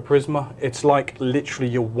up to a Prisma, it's like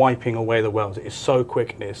literally you're wiping away the welds. It is so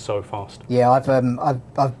quick and it is so fast. Yeah,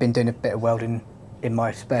 I've been doing a bit of welding in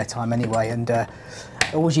my spare time anyway, and I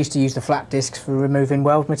always used to use the flat discs for removing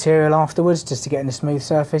weld material afterwards, just to get in a smooth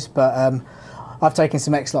surface, but I've taken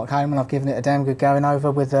some X-Lock home and I've given it a damn good going over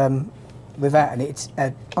with that, and it's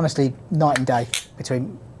honestly night and day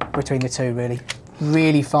between the two, really.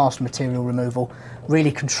 Really fast material removal,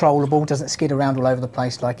 really controllable, doesn't skid around all over the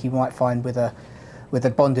place like you might find with a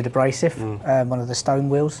bonded abrasive, one of the stone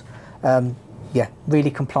wheels. Yeah, really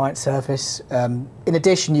compliant surface. In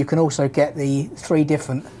addition, you can also get the 3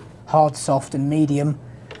 different hard, soft and medium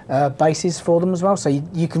bases for them as well, so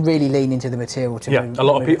you can really lean into the material to move, a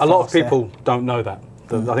lot of people don't know that.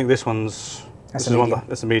 I think this one's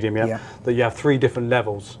that's a medium, yeah. That you have 3 different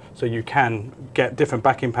levels, so you can get different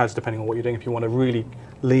backing pads depending on what you're doing. If you want to really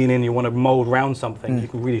lean in, you want to mould round something, you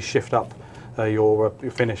can really shift up your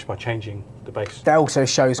finish by changing the base. That also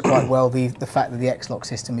shows quite well the fact that the X-Lock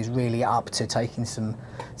system is really up to taking some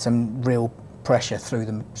real pressure through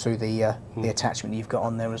the attachment you've got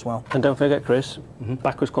on there as well. And don't forget, Chris,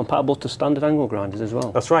 backwards compatible to standard angle grinders as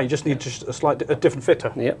well. That's right, you just need just a different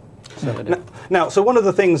fitter. Yep. Now, so one of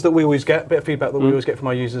the things that we always get, a bit of feedback that we always get from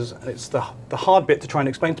our users, it's the hard bit to try and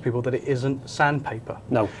explain to people that it isn't sandpaper.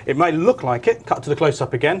 No. It may look like it, cut to the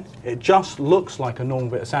close-up again, it just looks like a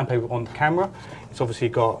normal bit of sandpaper on the camera. It's obviously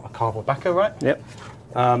got a cardboard backer, right? Yep.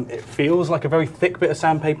 It feels like a very thick bit of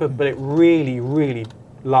sandpaper, but it really, really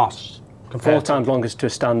lasts. 4 times longer to a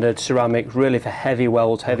standard ceramic, really for heavy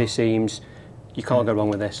welds, heavy seams. You can't go wrong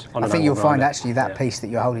with this. I think you'll find actually that piece that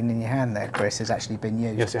you're holding in your hand there, Chris, has actually been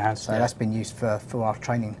used. Yes, it has. So that's been used for our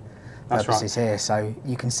training purposes here. So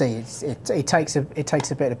you can see it takes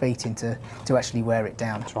a bit of beating to actually wear it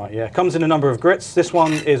down. That's right. Yeah, it comes in a number of grits. This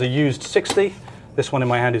one is a used 60. This one in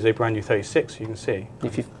my hand is a brand new 36. You can see.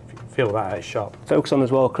 If you feel that, it's sharp. Focus on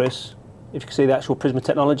as well, Chris. If you can see the actual Prisma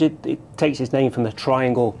technology, it takes its name from the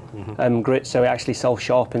triangle grit, so it actually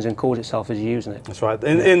self-sharpens and cools itself as you're using it. That's right.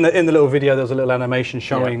 In the little video, there's a little animation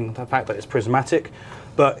showing the fact that it's prismatic,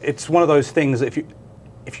 but it's one of those things that if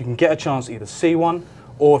you can get a chance to either see one,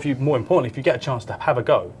 or more importantly, if you get a chance to have a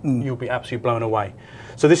go, you'll be absolutely blown away.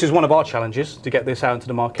 So this is one of our challenges, to get this out into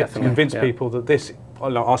the market, to convince people that this,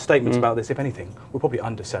 our statements about this, if anything, we're probably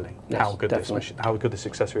underselling how good this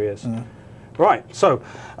accessory is. Right, so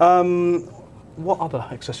what other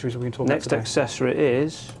accessories are we going to talk about Next today? accessory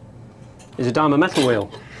is a diamond metal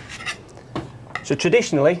wheel. So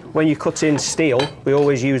traditionally, when you cut in steel, we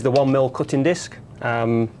always use the 1mm cutting disc.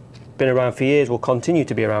 Been around for years, will continue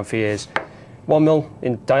to be around for years. 1mm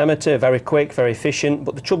in diameter, very quick, very efficient,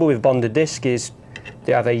 but the trouble with bonded disc is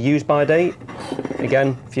they have a use-by date.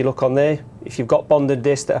 Again, if you look on there, if you've got bonded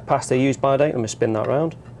discs that are past their use-by date, I'm going to spin that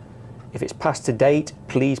round. If it's past to date,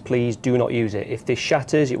 please, please do not use it. If this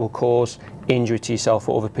shatters, it will cause injury to yourself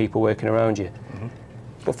or other people working around you.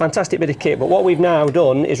 But fantastic bit of kit, but what we've now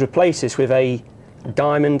done is replace this with a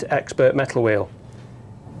Diamond Expert metal wheel.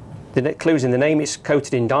 The clue's in the name, it's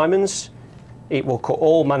coated in diamonds. It will cut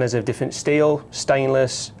all manners of different steel,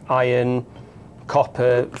 stainless, iron,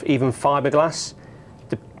 copper, even fiberglass.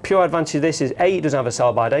 The pure advantage of this is A, it doesn't have a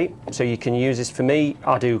sell-by date, so you can use this. For me,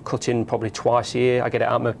 I do cutting probably twice a year. I get it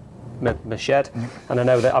out of my shed, and I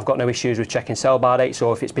know that I've got no issues with checking sell-by dates,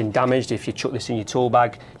 or if it's been damaged, if you chuck this in your tool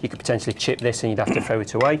bag, you could potentially chip this and you'd have to throw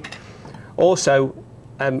it away. Also,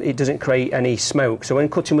 it doesn't create any smoke, so when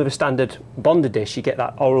cutting with a standard bonded disc, you get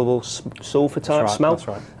that horrible sulphur type smell. That's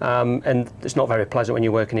right. And it's not very pleasant when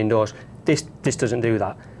you're working indoors. This doesn't do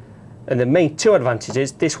that. And the main two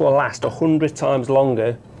advantages, this will last 100 times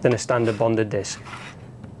longer than a standard bonded disc.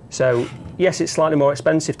 So yes, it's slightly more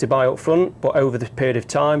expensive to buy up front, but over the period of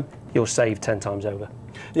time, you'll save 10 times over.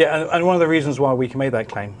 Yeah, and one of the reasons why we can make that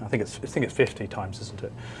claim, I think it's 50 times, isn't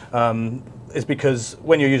it? Is because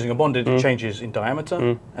when you're using a bonded, it changes in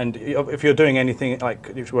diameter, and if you're doing anything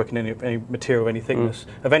like if you're working in any material of any thickness,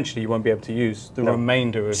 eventually you won't be able to use the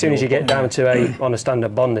remainder of. As soon as you get down to on a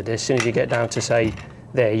standard bonded disc, as soon as you get down to say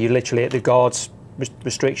there, you're literally at the guard's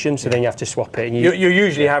restriction, so then you have to swap it. And you're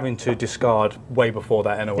usually having to discard way before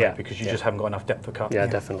that anyway, because you just haven't got enough depth of cut. Yeah,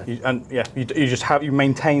 definitely. You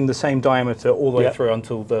maintain the same diameter all the way through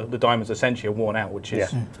until the diamonds essentially are worn out, which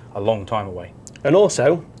is a long time away. And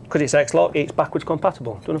also, because it's X-Lock, it's backwards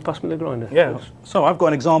compatible. Do you want to pass me the grinder? Yeah. So I've got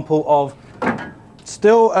an example of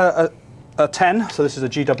still a 10. So this is a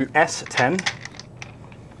GWS 10.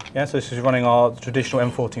 Yeah. So this is running our traditional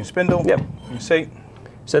M14 spindle. Yep. You can see.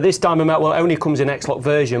 So this diamond metal wheel only comes in X-Lock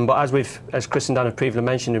version, but as Chris and Dan have previously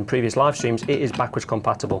mentioned in previous live streams, it is backwards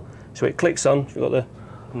compatible. So it clicks on. You've got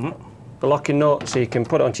the locking nut, so you can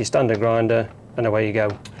put it onto your standard grinder, and away you go.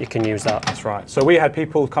 You can use that. That's right. So we had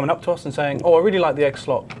people coming up to us and saying, "Oh, I really like the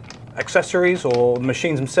X-Lock accessories or the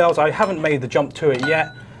machines themselves. I haven't made the jump to it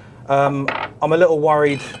yet. I'm a little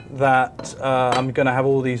worried that I'm going to have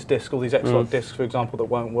all these discs, all these X-Lock discs, for example, that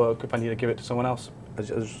won't work if I need to give it to someone else."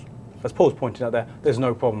 As Paul's pointed out there, there's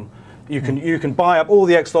no problem. You can buy up all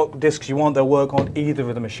the X-Lock discs you want. They'll work on either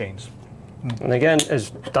of the machines. And again,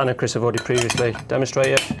 as Dan and Chris have already previously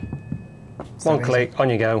demonstrated, one click, on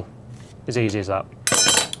you go. As easy as that.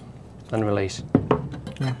 And release.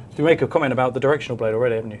 Yeah. You make a comment about the directional blade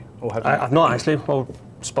already, haven't you? Or have you? I've not actually. Well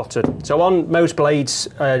spotted. So on most blades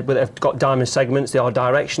that have got diamond segments, they are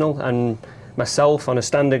directional, and myself on a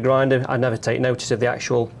standard grinder, I never take notice of the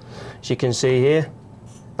actual, as you can see here,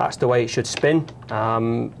 that's the way it should spin,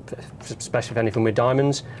 especially if anything with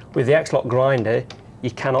diamonds. With the X-Lock grinder, you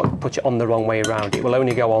cannot put it on the wrong way around. It will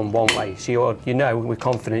only go on one way. So you know with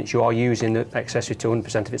confidence you are using the accessory to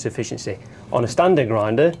 100% of its efficiency. On a standard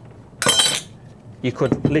grinder, you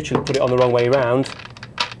could literally put it on the wrong way around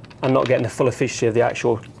and not getting the full efficiency of the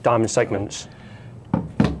actual diamond segments.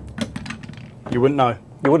 You wouldn't know.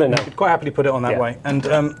 You wouldn't know. You'd quite happily put it on that way. And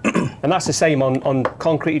and that's the same on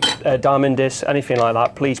concrete diamond discs, anything like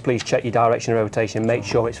that. Please check your direction of rotation. Make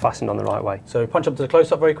sure it's fastened on the right way. So punch up to the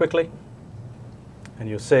close-up very quickly. And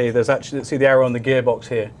you'll see there's actually the arrow on the gearbox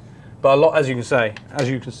here, but a lot, as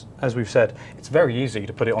we've said, it's very easy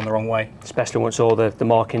to put it on the wrong way, especially once all the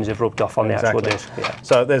markings have rubbed off on the actual disc. Yeah.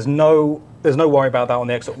 So there's no worry about that on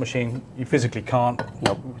the X-Lock machine. You physically can't.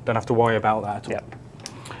 Nope. Don't have to worry about that at all.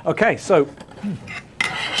 Yeah. Okay, so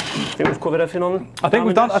I think we've covered everything on. I think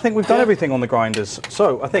we've done everything on the grinders.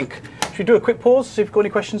 So I think should we do a quick pause, see if we've got any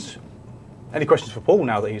questions? Any questions for Paul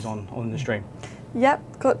now that he's on the stream?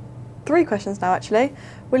 Yep, got 3 questions now actually.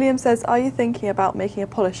 William says, are you thinking about making a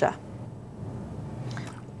polisher?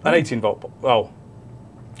 An 18 volt, well,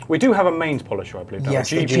 we do have a mains polisher, I believe.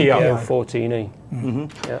 Yes, a GPO 14E.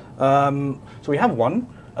 Yeah. So we have one.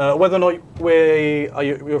 Whether or not are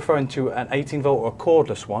you referring to an 18 volt or a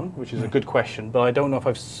cordless one, which is a good question, but I don't know if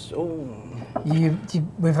I've.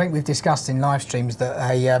 I think we've discussed in live streams that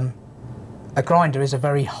a grinder is a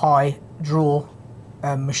very high draw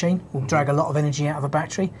machine. Will drag a lot of energy out of a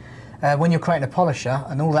battery. When you're creating a polisher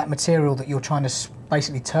and all that material that you're trying to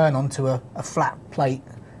basically turn onto a flat plate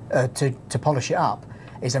to polish it up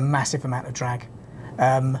is a massive amount of drag.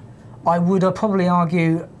 I would probably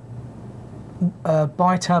argue a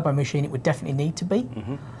bi-turbo machine, it would definitely need to be.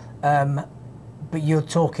 But you're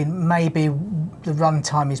talking maybe the run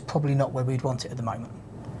time is probably not where we'd want it at the moment.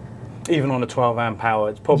 Even on a 12 amp hour,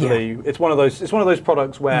 it's probably it's one of those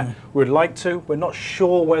products where we'd like to. We're not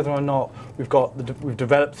sure whether or not we've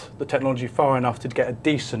developed the technology far enough to get a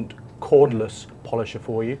decent cordless polisher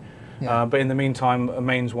for you. But in the meantime, a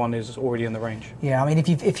mains one is already in the range. Yeah, I mean,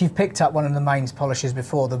 if you've picked up one of the mains polishers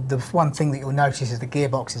before, the one thing that you'll notice is the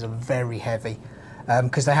gearboxes are very heavy,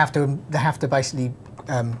 because they have to basically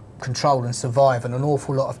control and survive an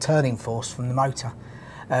awful lot of turning force from the motor.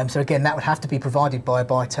 So again, that would have to be provided by a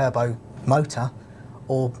bi-turbo motor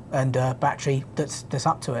and a battery that's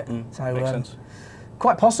up to it. So makes sense.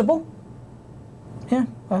 Quite possible. Yeah,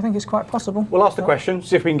 I think it's quite possible. We'll ask the question,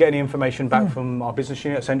 see if we can get any information back from our business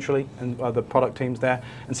unit essentially and the product teams there,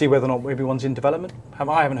 and see whether or not maybe one's in development.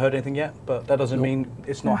 I haven't heard anything yet, but that doesn't mean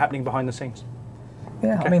it's not happening behind the scenes.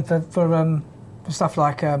 Yeah, okay. I mean for stuff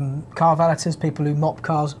like car valeters, people who mop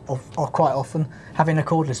cars, or quite often having a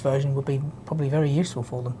cordless version would be probably very useful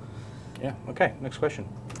for them. Yeah. Okay. Next question.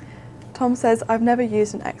 Tom says, I've never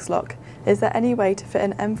used an X-Lock. Is there any way to fit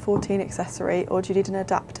an M14 accessory, or do you need an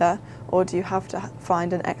adapter, or do you have to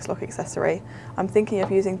find an X-Lock accessory? I'm thinking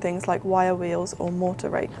of using things like wire wheels or mortar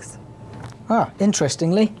rakes.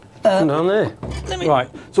 Interestingly. Down there. Right.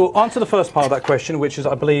 So answer the first part of that question, which is,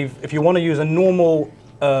 I believe, if you want to use a normal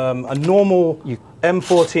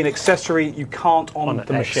M14 accessory, you can't on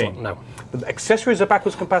the machine. No. The accessories are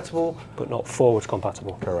backwards compatible, but not forwards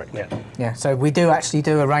compatible. Correct. Yeah. Yeah. So we do actually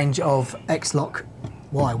do a range of X-Lock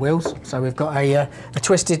wire wheels. So we've got a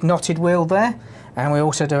twisted knotted wheel there, and we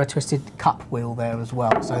also do a twisted cup wheel there as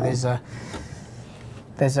well. So there's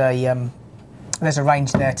a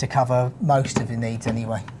range there to cover most of your needs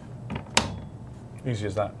anyway. Easy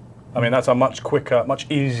as that. I mean, that's a much quicker, much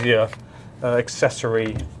easier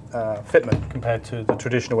accessory fitment compared to the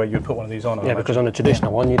traditional way you'd put one of these on. Yeah, because on a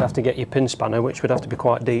traditional one, you'd have to get your pin spanner, which would have to be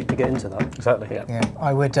quite deep to get into that. Exactly. Yeah.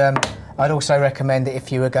 I would. I'd also recommend that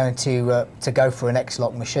if you were going to go for an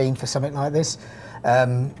X-Lock machine for something like this,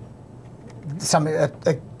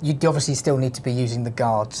 you'd obviously still need to be using the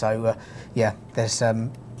guard. So yeah, there's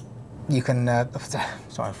you can.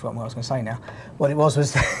 Sorry, I forgot what I was going to say now. What it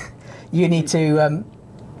was you need to.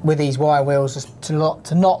 With these wire wheels, to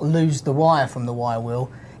not lose the wire from the wire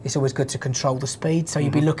wheel, it's always good to control the speed. So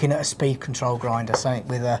you'd be looking at a speed control grinder, something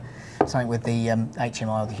with the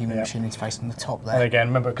HMI, or the human machine interface on the top there. And again,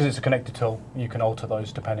 remember, because it's a connected tool, you can alter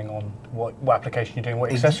those depending on what application you're doing,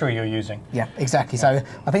 what accessory you're using. Yeah, exactly. So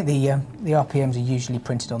I think the RPMs are usually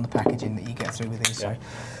printed on the packaging that you get through with these. Yeah. So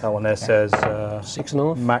that one there says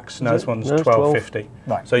 6.5 max. No, this one's 1250.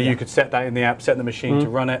 Right. So you could set that in the app, set the machine to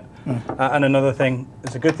run it. And another thing,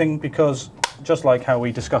 it's a good thing because just like how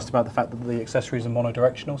we discussed about the fact that the accessories are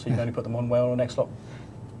monodirectional, so you can only put them on wire or an X-Lock.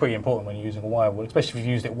 Pretty important when you're using a wire wheel, especially if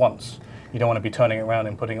you've used it once. You don't want to be turning it around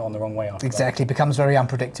and putting it on the wrong way after exactly, it becomes very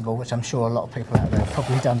unpredictable, which I'm sure a lot of people out there have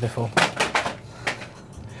probably done before.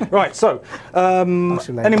 Right, so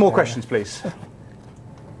any more questions, please?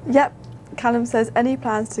 Yep. Callum says, any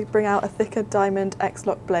plans to bring out a thicker diamond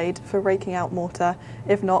X-Lock blade for raking out mortar?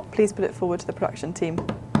 If not, please put it forward to the production team.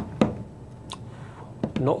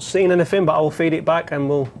 Not seen anything, but I'll feed it back and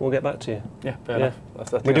we'll get back to you. Yeah, fair enough.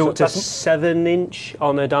 We do up to 7-inch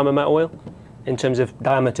on a diamond metal wheel in terms of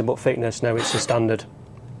diameter, but thickness, no, it's the standard.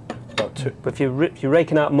 About 2. But if you're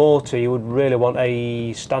raking out mortar, you would really want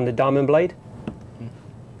a standard diamond blade.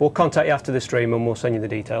 We'll contact you after the stream and we'll send you the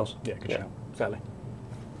details. Yeah, good shout. Exactly.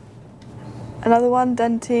 Another one,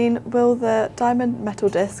 Dentine, will the diamond metal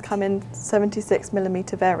disc come in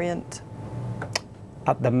 76mm variant?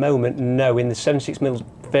 At the moment, no. In the 76mm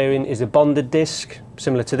variant is a bonded disc,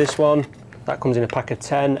 similar to this one. That comes in a pack of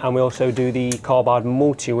 10, and we also do the carbide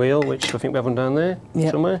multi-wheel, which I think we have one down there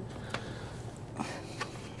somewhere.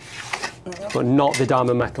 But not the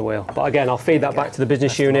diamond metal wheel. But again, I'll feed that back to the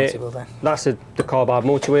business unit. That's the carbide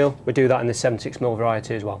multi-wheel. We do that in the 76mm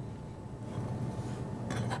variety as well.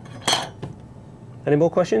 Any more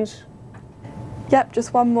questions? Yep,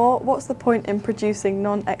 just one more. What's the point in producing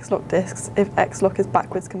non-X-Lock discs if X-Lock is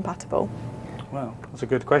backwards compatible? Well, that's a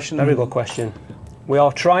good question. Very good question. We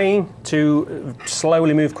are trying to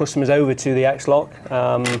slowly move customers over to the X-Lock,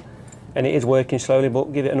 and it is working slowly,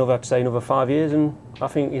 but give it another, I'd say, another 5 years, and I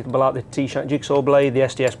think it'll be like the T-Shank jigsaw blade, the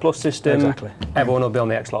SDS Plus system. Exactly. Everyone will be on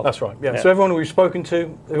the X-Lock. That's right. Yeah. So everyone we've spoken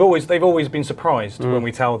to, they've always been surprised when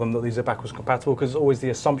we tell them that these are backwards compatible, because it's always the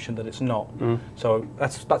assumption that it's not. So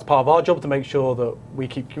that's part of our job, to make sure that we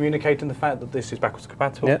keep communicating the fact that this is backwards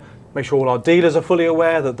compatible. Yeah. Make sure all our dealers are fully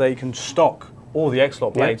aware that they can stock all the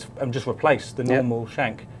X-Lock blades and just replace the normal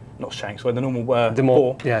shank not shanks, so the normal bore.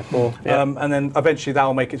 bore. Yeah, bore. Yeah. And then eventually that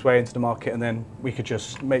will make its way into the market, and then we could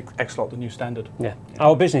just make X-Lock the new standard. Yeah.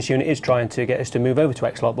 Our business unit is trying to get us to move over to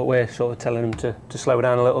X-Lock, but we're sort of telling them to slow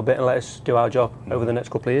down a little bit and let us do our job over the next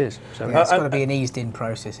couple of years. So yeah, it's got to be an eased-in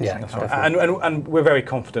process, isn't it? That's right. And we're very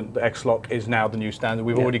confident that X-Lock is now the new standard.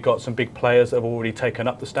 We've already got some big players that have already taken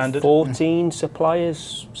up the standard. 14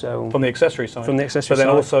 suppliers. So from the accessory side. From the accessory side. But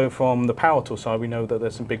then side. also from the power tool side, we know that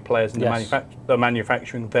there's some big players in the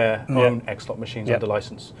manufacturing their own X-Lock machines under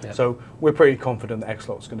license. Yep. So we're pretty confident that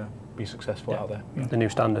X-Lock's going to be successful out there. The new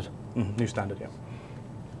standard. New standard, yeah.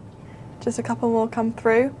 Just a couple more come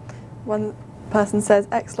through. One person says,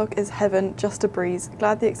 X-Lock is heaven, just a breeze.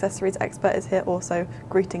 Glad the accessories expert is here also.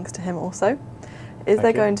 Greetings to him also. Is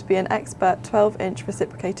there going to be an expert 12-inch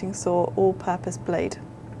reciprocating saw all-purpose blade?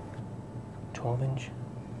 12-inch?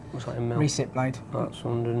 What's that in mil? Recip blade. That's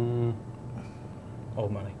 100...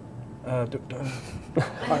 Old money. Metric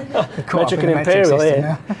and Imperial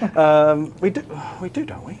here. We do,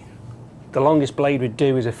 don't we? The longest blade we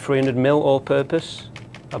do is a 300 mil all-purpose,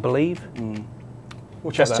 I believe.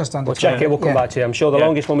 We'll check that. Just under We'll check it, we'll come back to you. I'm sure the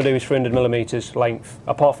longest one we do is 300 millimetres length,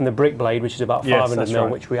 apart from the brick blade, which is about 500 mil,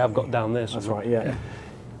 which we have got down there. That's right,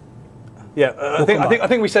 I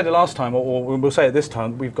think we said it last time, or we'll say it this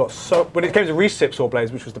time. We've got when it came to recip saw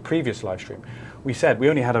blades, which was the previous live stream, we said we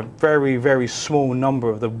only had a very, very small number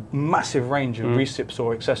of the massive range of recip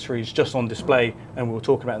saw accessories just on display, and we were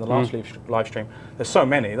talking about in the last live stream. There's so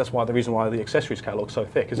many. That's why the reason why the accessories catalogue is so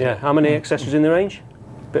thick, isn't it? Yeah. How many accessories in the range?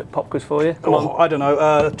 Bit of pop quiz for you. Come on. I don't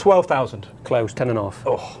know. 12,000. Close. 10.5.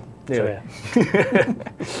 Oh, nearly. So, yeah.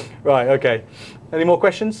 Right. Okay. Any more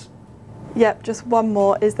questions? Yep, just one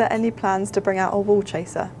more. Is there any plans to bring out a wall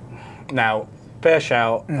chaser? Now, fair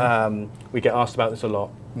shout. We get asked about this a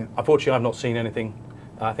lot. Unfortunately, I've not seen anything.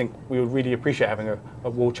 I think we would really appreciate having a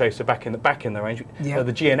wall chaser back in the range. The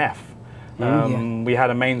GNF. We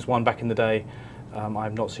had a mains one back in the day.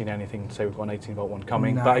 I've not seen anything to say we've got an 18-volt one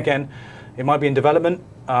coming. No. But again, it might be in development.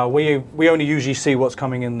 We only usually see what's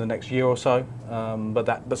coming in the next year or so.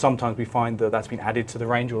 But sometimes we find that that's been added to the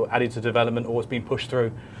range or added to development or it's been pushed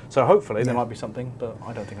through. So hopefully there might be something, but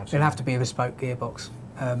I don't think I've seen it. It'll have to be a bespoke gearbox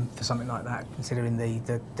for something like that, considering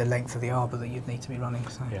the length of the arbor that you'd need to be running.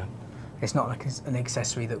 So it's not like an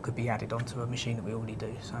accessory that could be added onto a machine that we already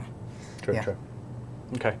do. So True.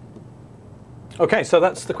 Okay, so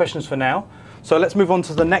that's the questions for now. So let's move on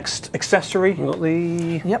to the next accessory. We've got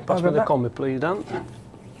the... Pass me the combi, please, Dan.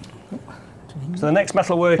 So the next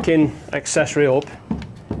metalworking accessory up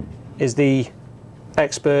is the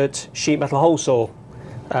Expert sheet metal hole saw.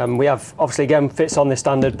 We have, obviously, again, fits on the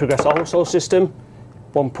standard progressor hole saw system.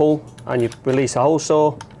 One pull and you release a hole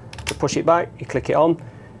saw. To push it back, you click it on.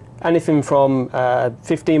 Anything from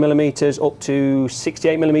 15 millimeters up to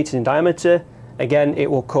 68 millimeters in diameter. Again, it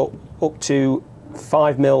will cut up to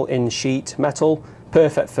 5 mil in sheet metal.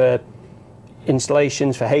 Perfect for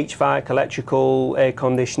installations for HVAC, electrical, air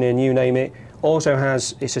conditioning, you name it. Also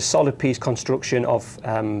it's a solid piece construction of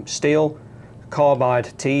steel,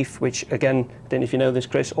 carbide teeth, which again, I don't know if you know this,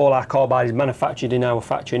 Chris, all our carbide is manufactured in our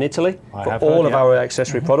factory in Italy for all of our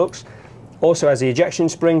accessory products. Also has the ejection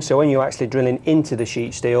spring, so when you're actually drilling into the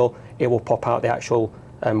sheet steel, it will pop out the actual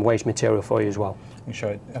waste material for you as well. I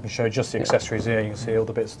can show just the accessories here. You can see all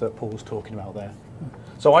the bits that Paul was talking about there.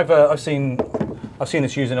 So I've seen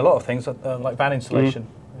this used in a lot of things, like van installation,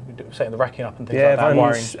 setting the racking up and things like that.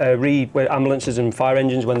 Vans, ambulances and fire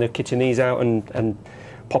engines when they're kitting these out and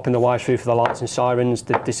popping the wires through for the lights and sirens.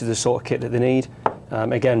 This is the sort of kit that they need.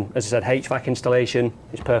 Again, as I said, HVAC installation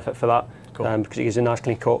is perfect for that because it gives a nice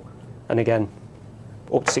clean cut. And again,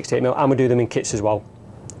 up to 68 mil, and we do them in kits as well.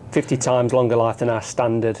 50 times longer life than our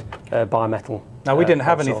standard bimetal. Now we didn't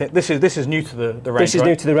have anything. This is new to the range. This is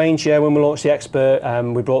new to the range. Yeah, when we launched the Expert,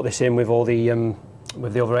 we brought this in with all the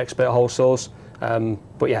other Expert hole saws.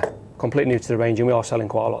 But yeah, completely new to the range, and we are selling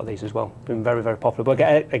quite a lot of these as well. Been very, very popular.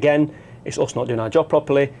 But again, it's us not doing our job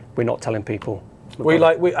properly. We're not telling people.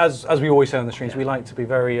 As we always say on the streams, we like to be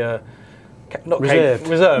very reserved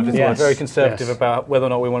is very conservative about whether or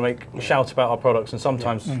not we want to shout about our products. And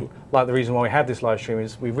sometimes, like the reason why we had this live stream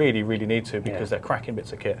is we really, really need to because they're cracking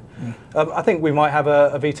bits of kit. I think we might have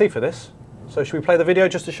a VT for this. So should we play the video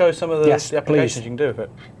just to show some of the applications you can do with it?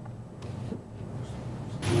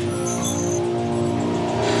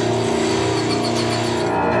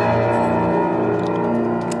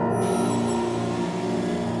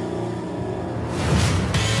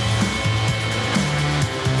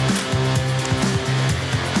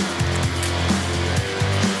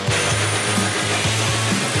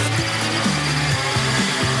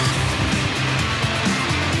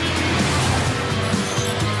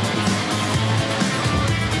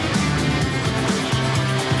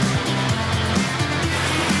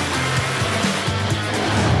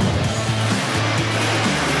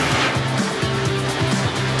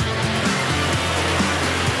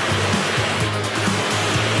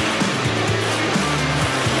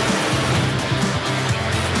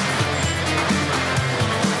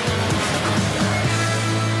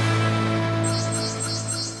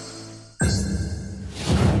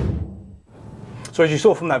 So as you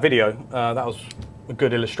saw from that video, that was a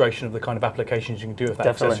good illustration of the kind of applications you can do with that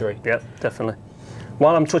accessory. Yeah, definitely.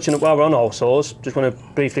 While we're on hole saws, just want to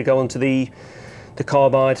briefly go on to the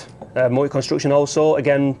carbide multi-construction hole saw.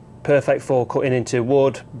 Again, perfect for cutting into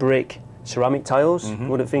wood, brick, ceramic tiles.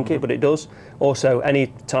 Wouldn't think it, but it does. Also, any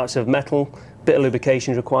types of metal. Bit of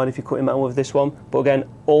lubrication is required if you're cutting metal with this one. But again,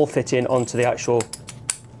 all fitting onto the actual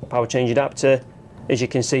power change adapter. As you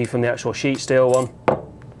can see from the actual sheet steel one,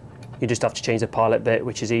 you just have to change the pilot bit,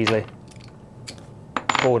 which is easily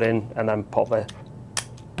pulled in and then pop it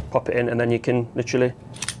in, and then you can literally,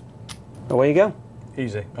 away you go.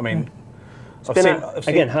 Easy. I mean,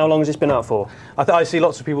 again, how long has this been out for? I see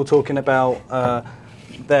lots of people talking about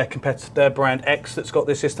their brand X that's got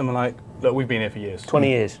this system, and like, look, we've been here for years. 20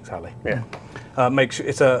 years. Exactly. Yeah. Makes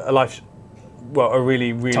it's a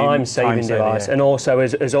really time-saving device, yeah. and also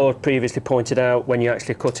as I previously pointed out, when you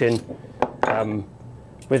actually cut in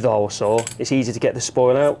with the hole saw, it's easy to get the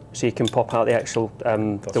spoil out, so you can pop out the actual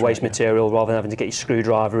the waste material rather than having to get your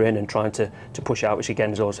screwdriver in and trying to push out, which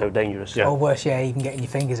again is also dangerous. Or worse, even getting your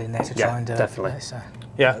fingers in there to try and do definitely. it. So.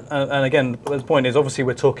 Yeah, and again, the point is, obviously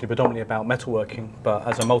we're talking predominantly about metalworking, but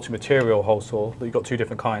as a multi-material hole saw, you've got two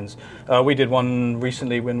different kinds. We did one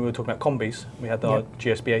recently when we were talking about combis. We had the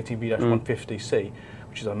GSB 18V-150C,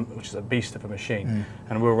 which is a beast of a machine,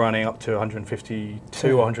 and we were running up to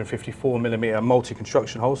 152 or 154 millimeter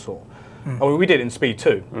multi-construction hole saw. Oh, we did it in speed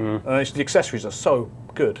 2. The accessories are so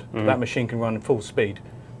good that that machine can run full speed.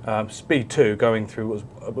 Speed 2 going through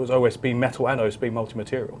was OSB metal and OSB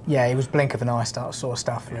multi-material. Yeah, it was blink of an eye sort of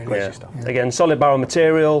stuff, really. Yeah. Again, solid barrel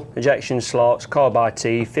material, ejection slots, carbide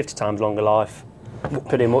teeth, 50 times longer life.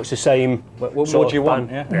 Pretty much the same. What do you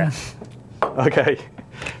want? Yeah. Okay.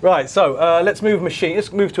 Right, so let's move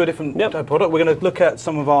to a different product. We're going to look at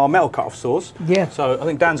some of our metal cut-off saws. Yeah. So I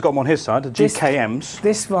think Dan's got them on his side, the GKMs.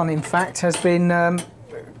 This one, in fact, has been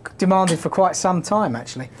demanded for quite some time,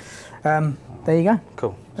 actually. There you go.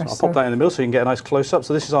 Cool. So I'll pop that in the middle so you can get a nice close-up.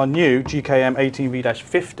 So this is our new GKM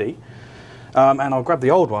 18V-50. And I'll grab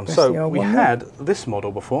the old one. So we had this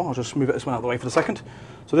model before. I'll just move this one out of the way for a second.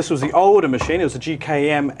 So this was the older machine. It was a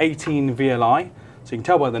GKM 18VLI. So you can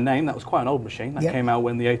tell by the name, that was quite an old machine. That came out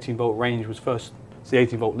when the 18-volt range was first, the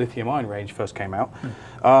 18-volt lithium-ion range first came out.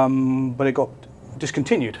 But it got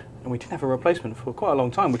discontinued, and we didn't have a replacement for quite a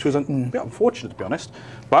long time, which was unfortunate, to be honest.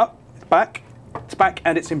 But it's back. It's back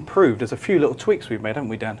and it's improved. There's a few little tweaks we've made, haven't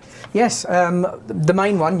we, Dan? Yes. The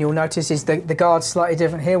main one you'll notice is the guard's slightly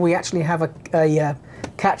different here. We actually have a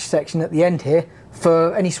catch section at the end here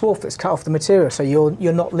for any swarf that's cut off the material, so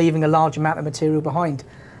you're not leaving a large amount of material behind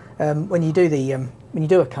when you do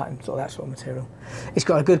a cutting, that sort of material. It's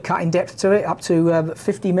got a good cutting depth to it, up to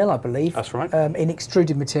 50 mil, I believe. That's right. In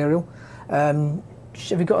extruded material. Have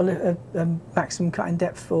you got a maximum cutting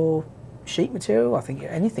depth for sheet material? I think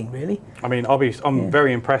anything really. I mean, I'm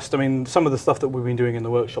very impressed. I mean, some of the stuff that we've been doing in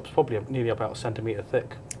the workshops probably nearly about a centimetre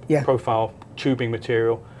thick. Yeah. Profile tubing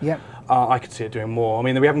material. Yeah. I could see it doing more. I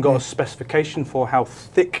mean, we haven't got a specification for how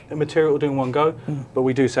thick a material will do in one go, but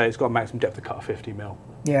we do say it's got a maximum depth of cut of 50 mil.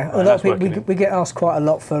 Yeah, we get asked quite a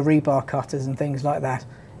lot for rebar cutters and things like that.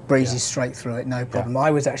 Breezes straight through it, no problem.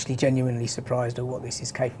 I was actually genuinely surprised at what this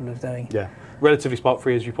is capable of doing. Yeah, relatively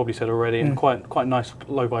spark-free, as you probably said already, and quite nice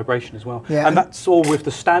low vibration as well. Yeah, and that's all with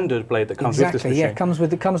the standard blade that comes with this machine. Yeah, it comes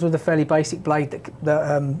with a fairly basic blade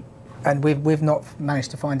and we've not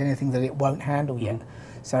managed to find anything that it won't handle yet.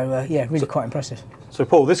 So yeah, really quite impressive. So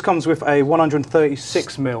Paul, this comes with a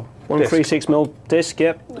 136 mil. 136 mil disc.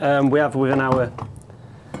 Yep. We have within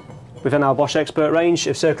our Bosch Expert range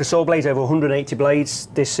of circular saw blades, over 180 blades.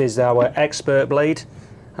 This is our Expert blade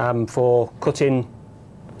for cutting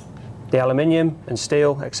the aluminium and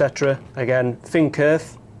steel, etc. Again, thin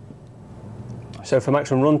kerf, so for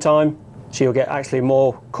maximum runtime, so you'll get actually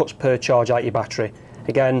more cuts per charge out your battery.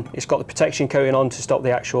 Again, it's got the protection coating on to stop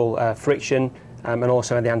the actual friction, and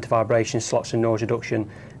also the anti-vibration slots and noise reduction,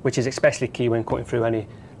 which is especially key when cutting through any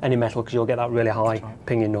metal, because you'll get that really high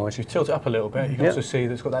pinging noise. If you tilt it up a little bit, you can also see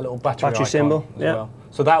that it's got that little battery symbol as well.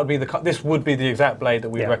 So that would be this would be the exact blade that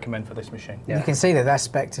we recommend for this machine. You can see that that's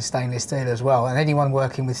spec to stainless steel as well, and anyone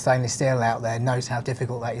working with stainless steel out there knows how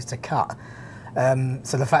difficult that is to cut.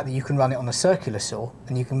 So the fact that you can run it on a circular saw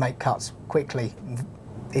and you can make cuts quickly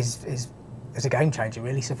is a game changer,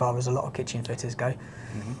 really, so far as a lot of kitchen fitters go.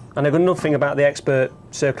 And the good enough thing about the Expert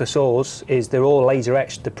circular saws is they're all laser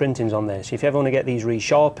etched, the printings on there. So if you ever want to get these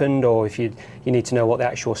resharpened, or if you need to know what the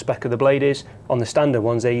actual spec of the blade is, on the standard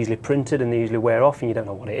ones they're usually printed and they usually wear off and you don't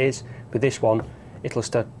know what it is. With this one, it'll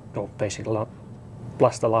basically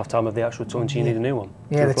last the lifetime of the actual tool until you need a new one.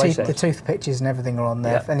 Yeah, the tooth pitches and everything are on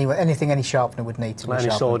there. Yeah. Anyway, anything any sharpener would need to be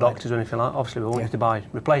sharpened. Any saw doctors or anything like that, obviously we want you to buy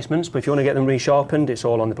replacements, but if you want to get them resharpened, it's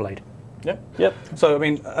all on the blade. Yep. Yep. So, I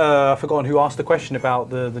mean, I've forgotten who asked the question about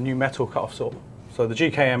the new metal cut-off saw. So the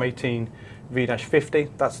GKM 18V-50,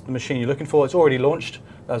 that's the machine you're looking for. It's already launched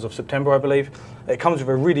as of September, I believe. It comes with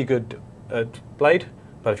a really good blade,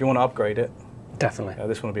 but if you want to upgrade it, definitely.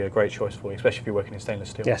 This one will be a great choice for you, especially if you're working in stainless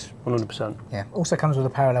steel. Yes, 100%. Yeah, also comes with a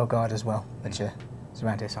parallel guide as well, which is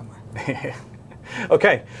around here somewhere.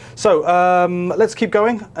 Okay, so let's keep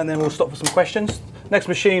going and then we'll stop for some questions. Next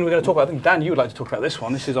machine we're going to talk about, I think Dan, you would like to talk about this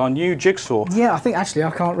one. This is our new jigsaw. Yeah, I think actually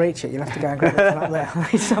I can't reach it. You'll have to go and grab it from up there.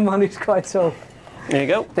 I need someone who's quite tall. There you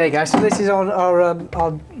go. There you go. So this is our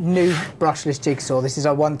new brushless jigsaw. This is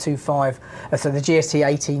our 125, so the GST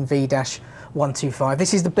 18V-125.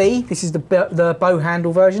 This is the B. This is the bow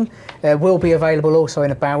handle version. Will be available also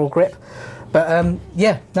in a barrel grip. But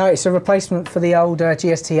yeah, no, it's a replacement for the old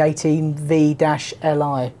GST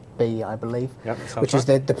 18V-LIB, I believe, which is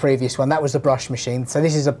the previous one. That was the brush machine. So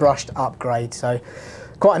this is a brushed upgrade. So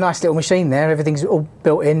quite a nice little machine there. Everything's all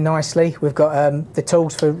built in nicely. We've got the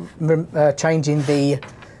tools for changing the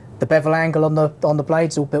bevel angle on the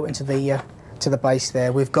blades, all built into the to the base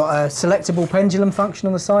there. We've got a selectable pendulum function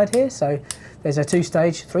on the side here. So there's a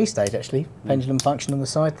three-stage actually, pendulum function on the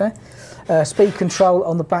side there. Speed control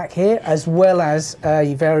on the back here, as well as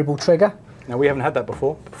a variable trigger. Now we haven't had that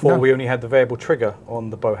before. Before we only had the variable trigger on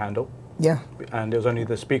the bow handle. Yeah. And it was only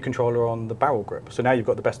the speed controller on the barrel grip. So now you've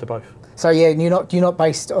got the best of both. So yeah, you're not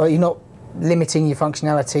limiting your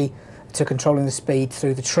functionality to controlling the speed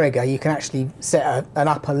through the trigger. You can actually set an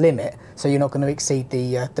upper limit, so you're not going to exceed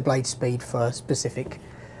the blade speed for specific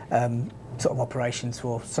sort of operations.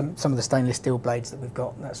 For some of the stainless steel blades that we've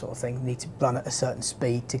got, that sort of thing, need to run at a certain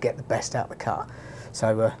speed to get the best out of the cut.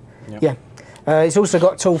 So yeah. It's also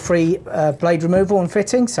got tool-free blade removal and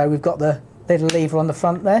fitting. So we've got the little lever on the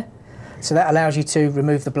front there. So that allows you to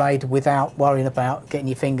remove the blade without worrying about getting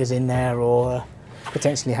your fingers in there or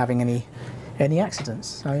potentially having any accidents.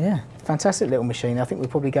 So yeah, fantastic little machine. I think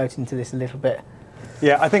we'll probably go into this a little bit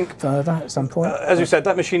I think further at some point. As you said,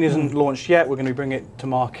 that machine isn't launched yet. We're going to bring it to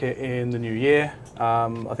market in the new year.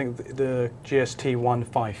 I think the GST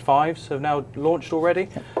 155s have now launched already.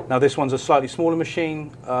 Now this one's a slightly smaller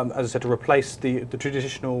machine, as I said, to replace the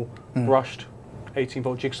traditional brushed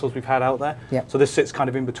 18-volt jigsaws we've had out there. So this sits kind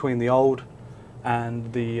of in between the old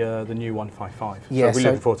and the new 155. Yeah, so we're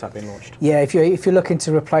looking forward to that being launched. Yeah, if you're looking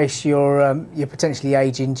to replace your potentially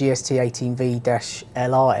aging GST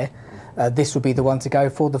 18V-LI, this would be the one to go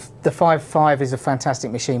for. The 55 is a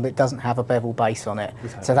fantastic machine, but it doesn't have a bevel base on it.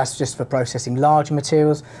 Exactly. So that's just for processing large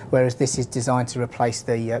materials, whereas this is designed to replace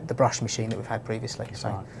the brush machine that we've had previously. So.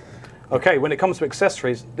 Right. Okay, when it comes to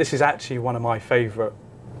accessories, this is actually one of my favourite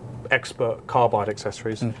expert carbide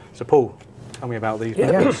accessories. So Paul, tell me about these.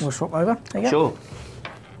 Yeah, we'll swap over. There you go. Sure.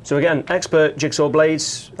 So again, expert jigsaw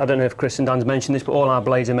blades. I don't know if Chris and Dan's mentioned this, but all our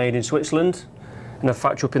blades are made in Switzerland in a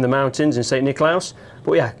factory up in the mountains in St. Nicolaus.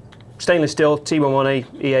 But yeah, stainless steel T11A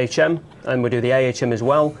EHM, and we do the AHM as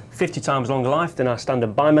well. 50 times longer life than our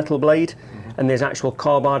standard bimetal blade. And there's actual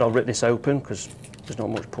carbide. I'll rip this open because there's not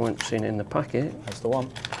much point seeing it in the packet. That's the one.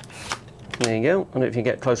 There you go. I don't know if you can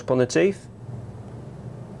get close up on the teeth.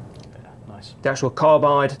 Yeah, nice. The actual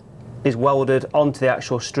carbide is welded onto the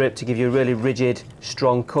actual strip to give you a really rigid,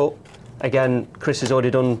 strong cut. Again, Chris has already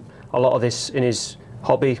done a lot of this in his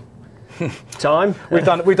hobby time. We've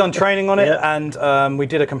done training on it, and we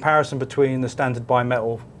did a comparison between the standard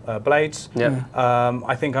bimetal blades.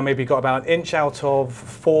 I think I maybe got about an inch out of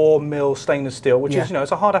 4mm stainless steel, which is,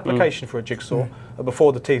 it's a hard application for a jigsaw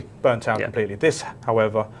before the teeth burnt out completely. This,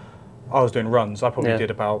 however, I was doing runs. I probably did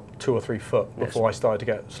about 2 or 3 foot before I started to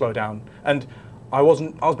get slow down, and I was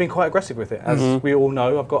being quite aggressive with it. As we all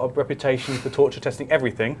know, I've got a reputation for torture testing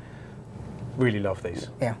everything. Really love these.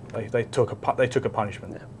 Yeah, they took a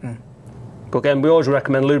punishment. But again, we always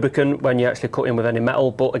recommend lubricant when you actually cut in with any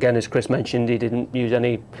metal. But again, as Chris mentioned, he didn't use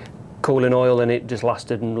any cooling oil, and it just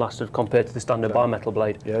lasted compared to the standard bimetal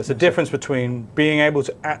blade. Yeah, there's a difference between being able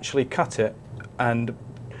to actually cut it and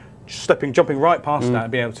jumping right past that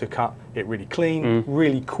and being able to cut it really clean,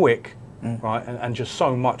 really quick. Right, and just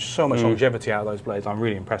so much longevity out of those blades. I'm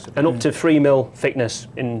really impressed with. And up to 3mm thickness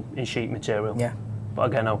in sheet material. Yeah.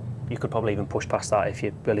 But again, you could probably even push past that if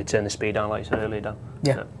you really turn the speed down, like you said earlier, Dan.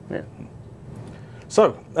 Yeah.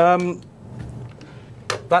 So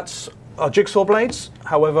that's our jigsaw blades.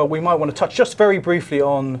 However, we might want to touch just very briefly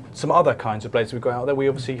on some other kinds of blades we've got out there. We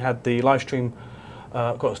obviously had the live stream,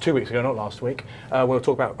 it was 2 weeks ago, not last week. We'll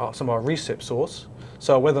talk about some of our recip saws.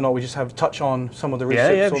 So whether or not we just have a touch on some of the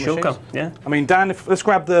recip saw machines. Yeah. I mean, Dan, let's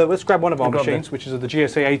grab one of our machines, which is the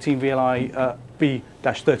GSA 18 VLI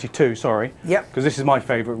V-32. Sorry. Yep. Because this is my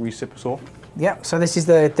favourite recip saw. Yep. So this is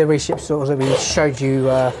the recip saw that we showed you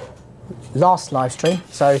last live stream.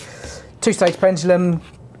 So 2-stage pendulum,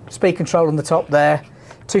 speed control on the top there,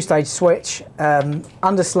 2-stage switch,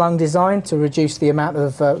 underslung design to reduce the amount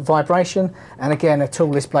of vibration, and again a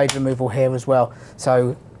toolless blade removal here as well.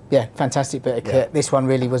 So yeah, fantastic bit of kit. This one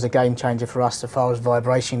really was a game changer for us as far as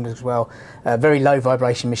vibration as well. Very low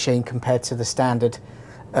vibration machine compared to the standard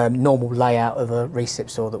normal layout of a recip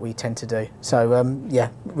saw that we tend to do. So yeah,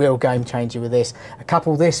 real game changer with this.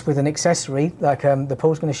 Couple this with an accessory like the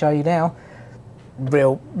Paul's going to show you now.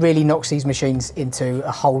 Really knocks these machines into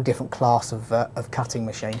a whole different class of cutting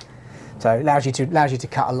machine. So it allows you to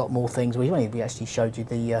cut a lot more things. We actually showed you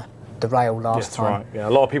the rail last time. Right. Yeah,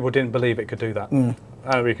 a lot of people didn't believe it could do that.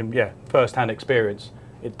 We can, first-hand experience,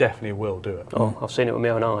 it definitely will do it. Oh, I've seen it with my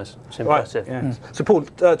own eyes. It's impressive. Right, yeah. So Paul,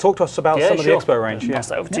 talk to us about some of the Expo range. Pass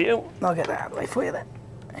that over to you. I'll get that out of the way for you then.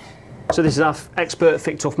 So this is our expert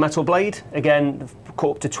thick tough metal blade. Again, cut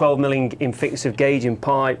up to 12mm in thickness of gauge in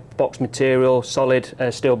pipe, box material, solid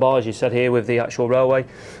steel bars, you said here with the actual railway.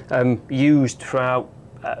 Used throughout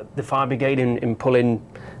the fire brigade in pulling,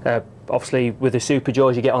 obviously with the super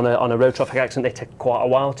jaws you get on a road traffic accident, they take quite a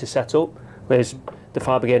while to set up. Whereas the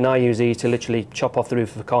fire brigade now use these to literally chop off the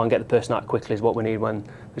roof of a car and get the person out quickly is what we need when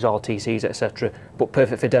there's RTCs, etc. But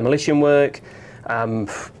perfect for demolition work.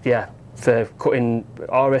 Yeah. For cutting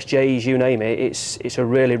RSJs, you name it, it's a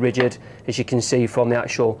really rigid, as you can see from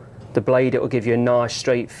the blade, it will give you a nice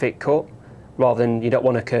straight thick cut, rather than you don't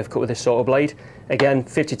want a curve cut with this sort of blade. Again,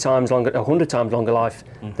 50 times longer, 100 times longer life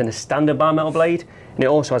than a standard bimetal blade, and it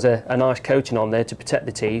also has a nice coating on there to protect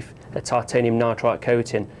the teeth, a titanium nitride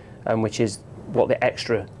coating, which is what the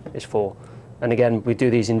extra is for. And again, we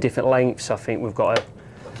do these in different lengths. I think we've got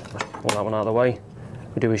let's pull that one out of the way.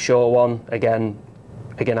 We do a short one, again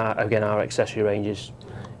our accessory range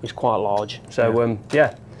is quite large. So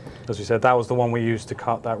yeah. As you said, that was the one we used to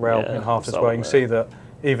cut that rail in half as well. You can see that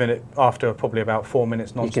even after probably about 4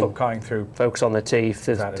 minutes non-stop cutting through. Focus on the teeth.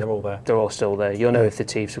 Exactly, they're all there. They're all still there. You'll know if the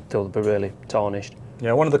teeth are still really tarnished.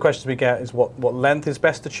 Yeah, one of the questions we get is what length is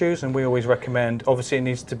best to choose, and we always recommend, obviously it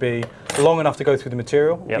needs to be long enough to go through the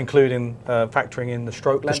material, including factoring in the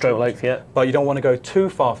stroke length. The stroke length, yeah. But you don't want to go too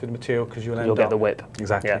far through the material because you'll get the whip.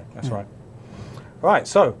 Exactly, that's right. Right,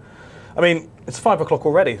 so, I mean, it's 5 o'clock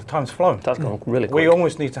already, the time's flown. That's gone really quick. We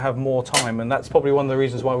almost need to have more time, and that's probably one of the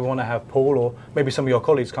reasons why we want to have Paul or maybe some of your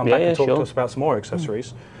colleagues come back and talk to us about some more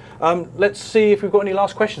accessories. Let's see if we've got any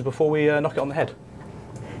last questions before we knock it on the head.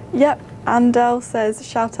 Yep, Andel says,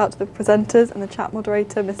 shout out to the presenters and the chat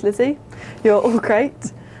moderator, Miss Lizzie. You're all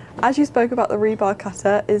great. As you spoke about the rebar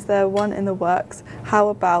cutter, is there one in the works? How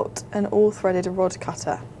about an all-threaded rod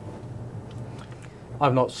cutter?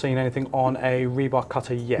 I've not seen anything on a rebar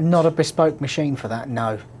cutter yet. Not a bespoke machine for that,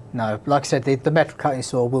 no. Like I said, the metal cutting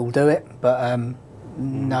saw will do it, but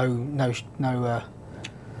no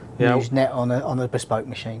used net on a bespoke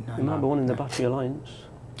machine. No. There might be one in the Battery Alliance.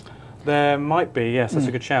 There might be, yes, that's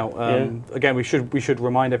a good shout. Again, we should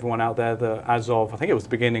remind everyone out there that as of, I think it was the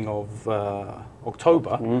beginning of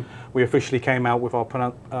October, we officially came out with our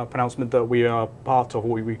pronouncement that we are part of,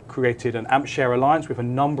 we created an AmpShare alliance with a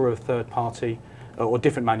number of third-party or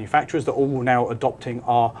different manufacturers that all now adopting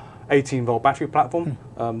our 18-volt battery platform.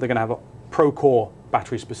 They're going to have a ProCORE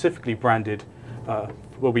battery specifically branded.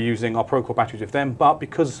 We'll be using our ProCORE batteries with them, but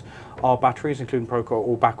because our batteries, including ProCORE, are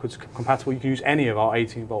all backwards compatible, you can use any of our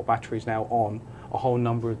 18-volt batteries now on a whole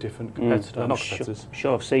number of different competitors.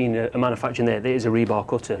 Sure, I've seen a manufacturer there. There is a rebar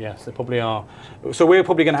cutter. Yes, they probably are. So we're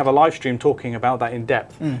probably going to have a live stream talking about that in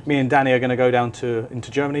depth. Me and Danny are going to go down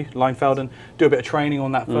into Germany, Leinfelden, do a bit of training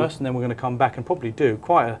on that first, and then we're going to come back and probably do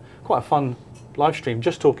quite a fun live stream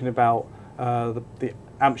just talking about the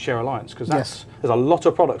AmpShare Alliance, because there's a lot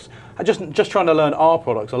of products. Just trying to learn our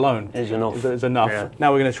products alone is enough. Yeah.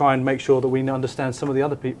 Now we're going to try and make sure that we understand some of the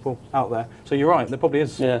other people out there. So you're right, there probably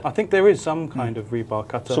is. Yeah. I think there is some kind of rebar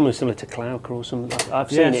cutter. Something similar to Cloudcore or something.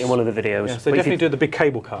 I've seen it in one of the videos. Yes, they definitely do the big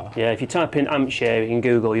cable car. Yeah, if you type in AmpShare in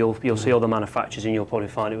Google, you'll see all the manufacturers and you'll probably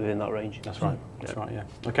find it within that range. That's right. That's right. Yeah.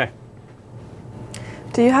 Okay.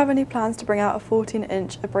 Do you have any plans to bring out a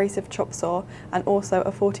 14-inch abrasive chop saw and also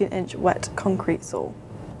a 14-inch wet concrete saw?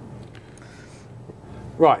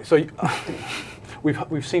 Right, so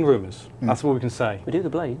we've seen rumours. That's what we can say. We do the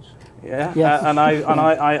blades. Yeah, and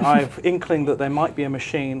I've inkling that there might be a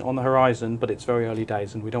machine on the horizon, but it's very early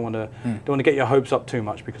days, and we don't want to get your hopes up too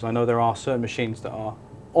much, because I know there are certain machines that are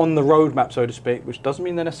on the roadmap, so to speak, which doesn't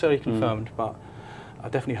mean they're necessarily confirmed, but I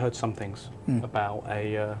definitely heard some things about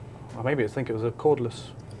a, or maybe I think it was a cordless.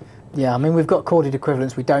 Yeah, I mean, we've got corded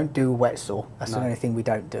equivalents. We don't do wet saw. That's the only thing we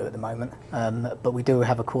don't do at the moment. But we do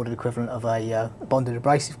have a corded equivalent of a bonded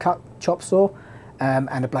abrasive cut chop saw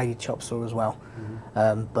and a bladed chop saw as well.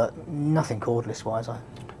 But nothing cordless wise, I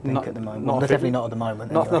think, at the moment. Definitely not at the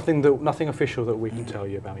moment. Nothing official that we can tell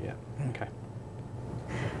you about yet. Okay.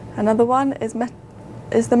 Another one is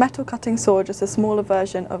the metal cutting saw just a smaller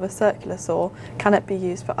version of a circular saw? Can it be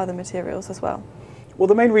used for other materials as well? Well,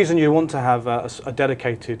 the main reason you want to have a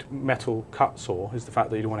dedicated metal cut saw is the fact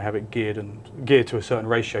that you want to have it geared to a certain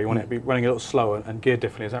ratio. You want it to be running a little slower and geared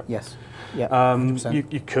differently. Is that? Yes. Yeah.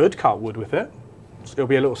 You could cut wood with it. It'll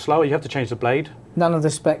be a little slower. You have to change the blade. None of the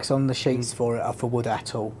specs on the sheets for it are for wood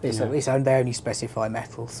at all. They only specify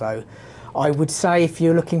metal. So I would say if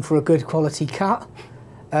you're looking for a good quality cut,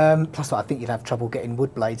 plus I think you'd have trouble getting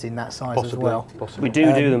wood blades in that size as well. We do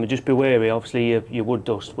them, but just be wary. Obviously, your wood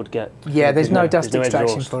dust would get. Yeah, there's no dust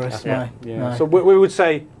extraction for us. No. So we would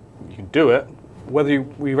say you can do it. Whether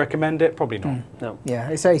we recommend it, probably not. No. Yeah,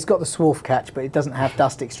 it's got the swarf catch, but it doesn't have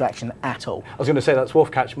dust extraction at all. I was going to say that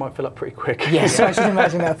swarf catch might fill up pretty quick. Yes, I should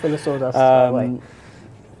imagine that full of sawdust straight away.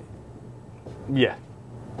 Yeah,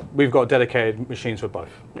 we've got dedicated machines for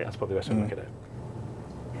both. Yeah, that's probably the best way to look at it.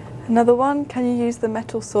 Another one, can you use the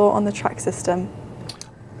metal saw on the track system?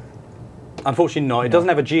 Onfortunately not. It doesn't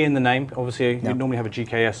have a G in the name. Obviously, you normally have a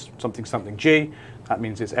GKS something G. That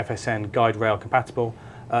means it's FSN guide rail compatible.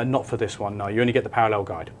 Not for this one, no. You only get the parallel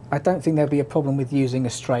guide. I don't think there'll be a problem with using a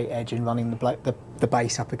straight edge and running the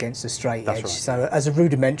base up against a straight edge. Right. So as a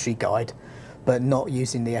rudimentary guide, but not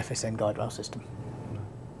using the FSN guide rail system.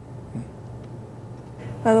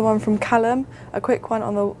 Another one from Callum, a quick one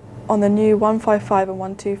on the new 155 and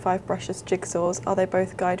 125 brushless jigsaws. Are they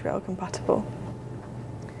both guide rail compatible?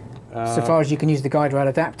 So far as you can use the guide rail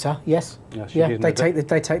adapter, yes. Yeah, they take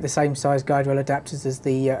the same size guide rail adapters as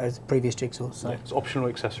the previous jigsaws. So. Yeah, it's optional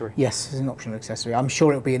accessory. Yes, it's an optional accessory. I'm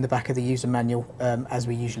sure it'll be in the back of the user manual, as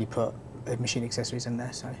we usually put machine accessories in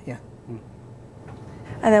there. So yeah.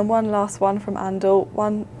 And then one last one from Andal.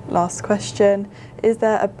 One last question: is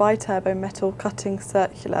there a BITURBO metal cutting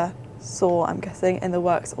circular saw? I'm guessing in the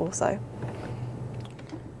works also.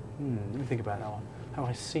 Let me think about that one. Have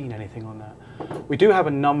I seen anything on that? We do have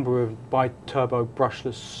a number of BITURBO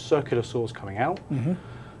brushless circular saws coming out.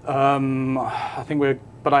 I think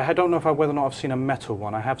but I don't know whether or not I've seen a metal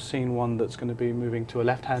one. I have seen one that's going to be moving to a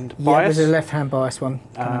left-hand bias. Yeah, there's a left-hand bias one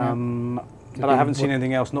coming out. But I haven't seen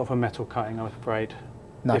anything else, not for metal cutting, I'm afraid.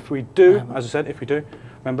 No, if we do, as I said, if we do,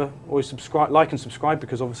 remember, always subscribe, like and subscribe,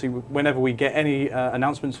 because obviously whenever we get any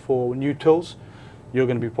announcements for new tools, you're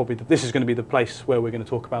going to be this is going to be the place where we're going to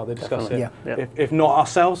talk about it, discuss it. Yeah. If not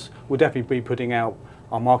ourselves, we'll definitely be putting out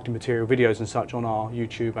our marketing material, videos and such on our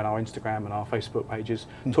YouTube and our Instagram and our Facebook pages,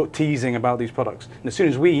 teasing about these products. And as soon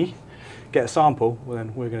as we get a sample, well,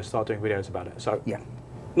 then we're going to start doing videos about it. So,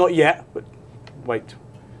 not yet, but wait,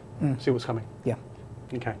 see what's coming. Yeah.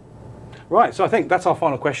 Okay. Right, so I think that's our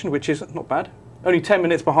final question, which is not bad. Only 10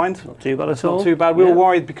 minutes behind. Not too bad at all. Not too bad. We were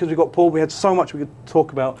worried because we got Paul. We had so much we could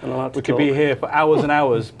talk about. We could be here for hours and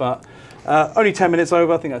hours, but only 10 minutes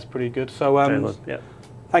over. I think that's pretty good. So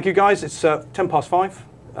thank you, guys. It's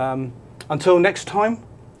 5:10. Until next time,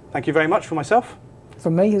 thank you very much for myself.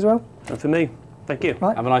 From me as well. And for me. Thank you.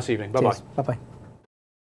 Right. Have a nice evening. Bye-bye. Bye-bye.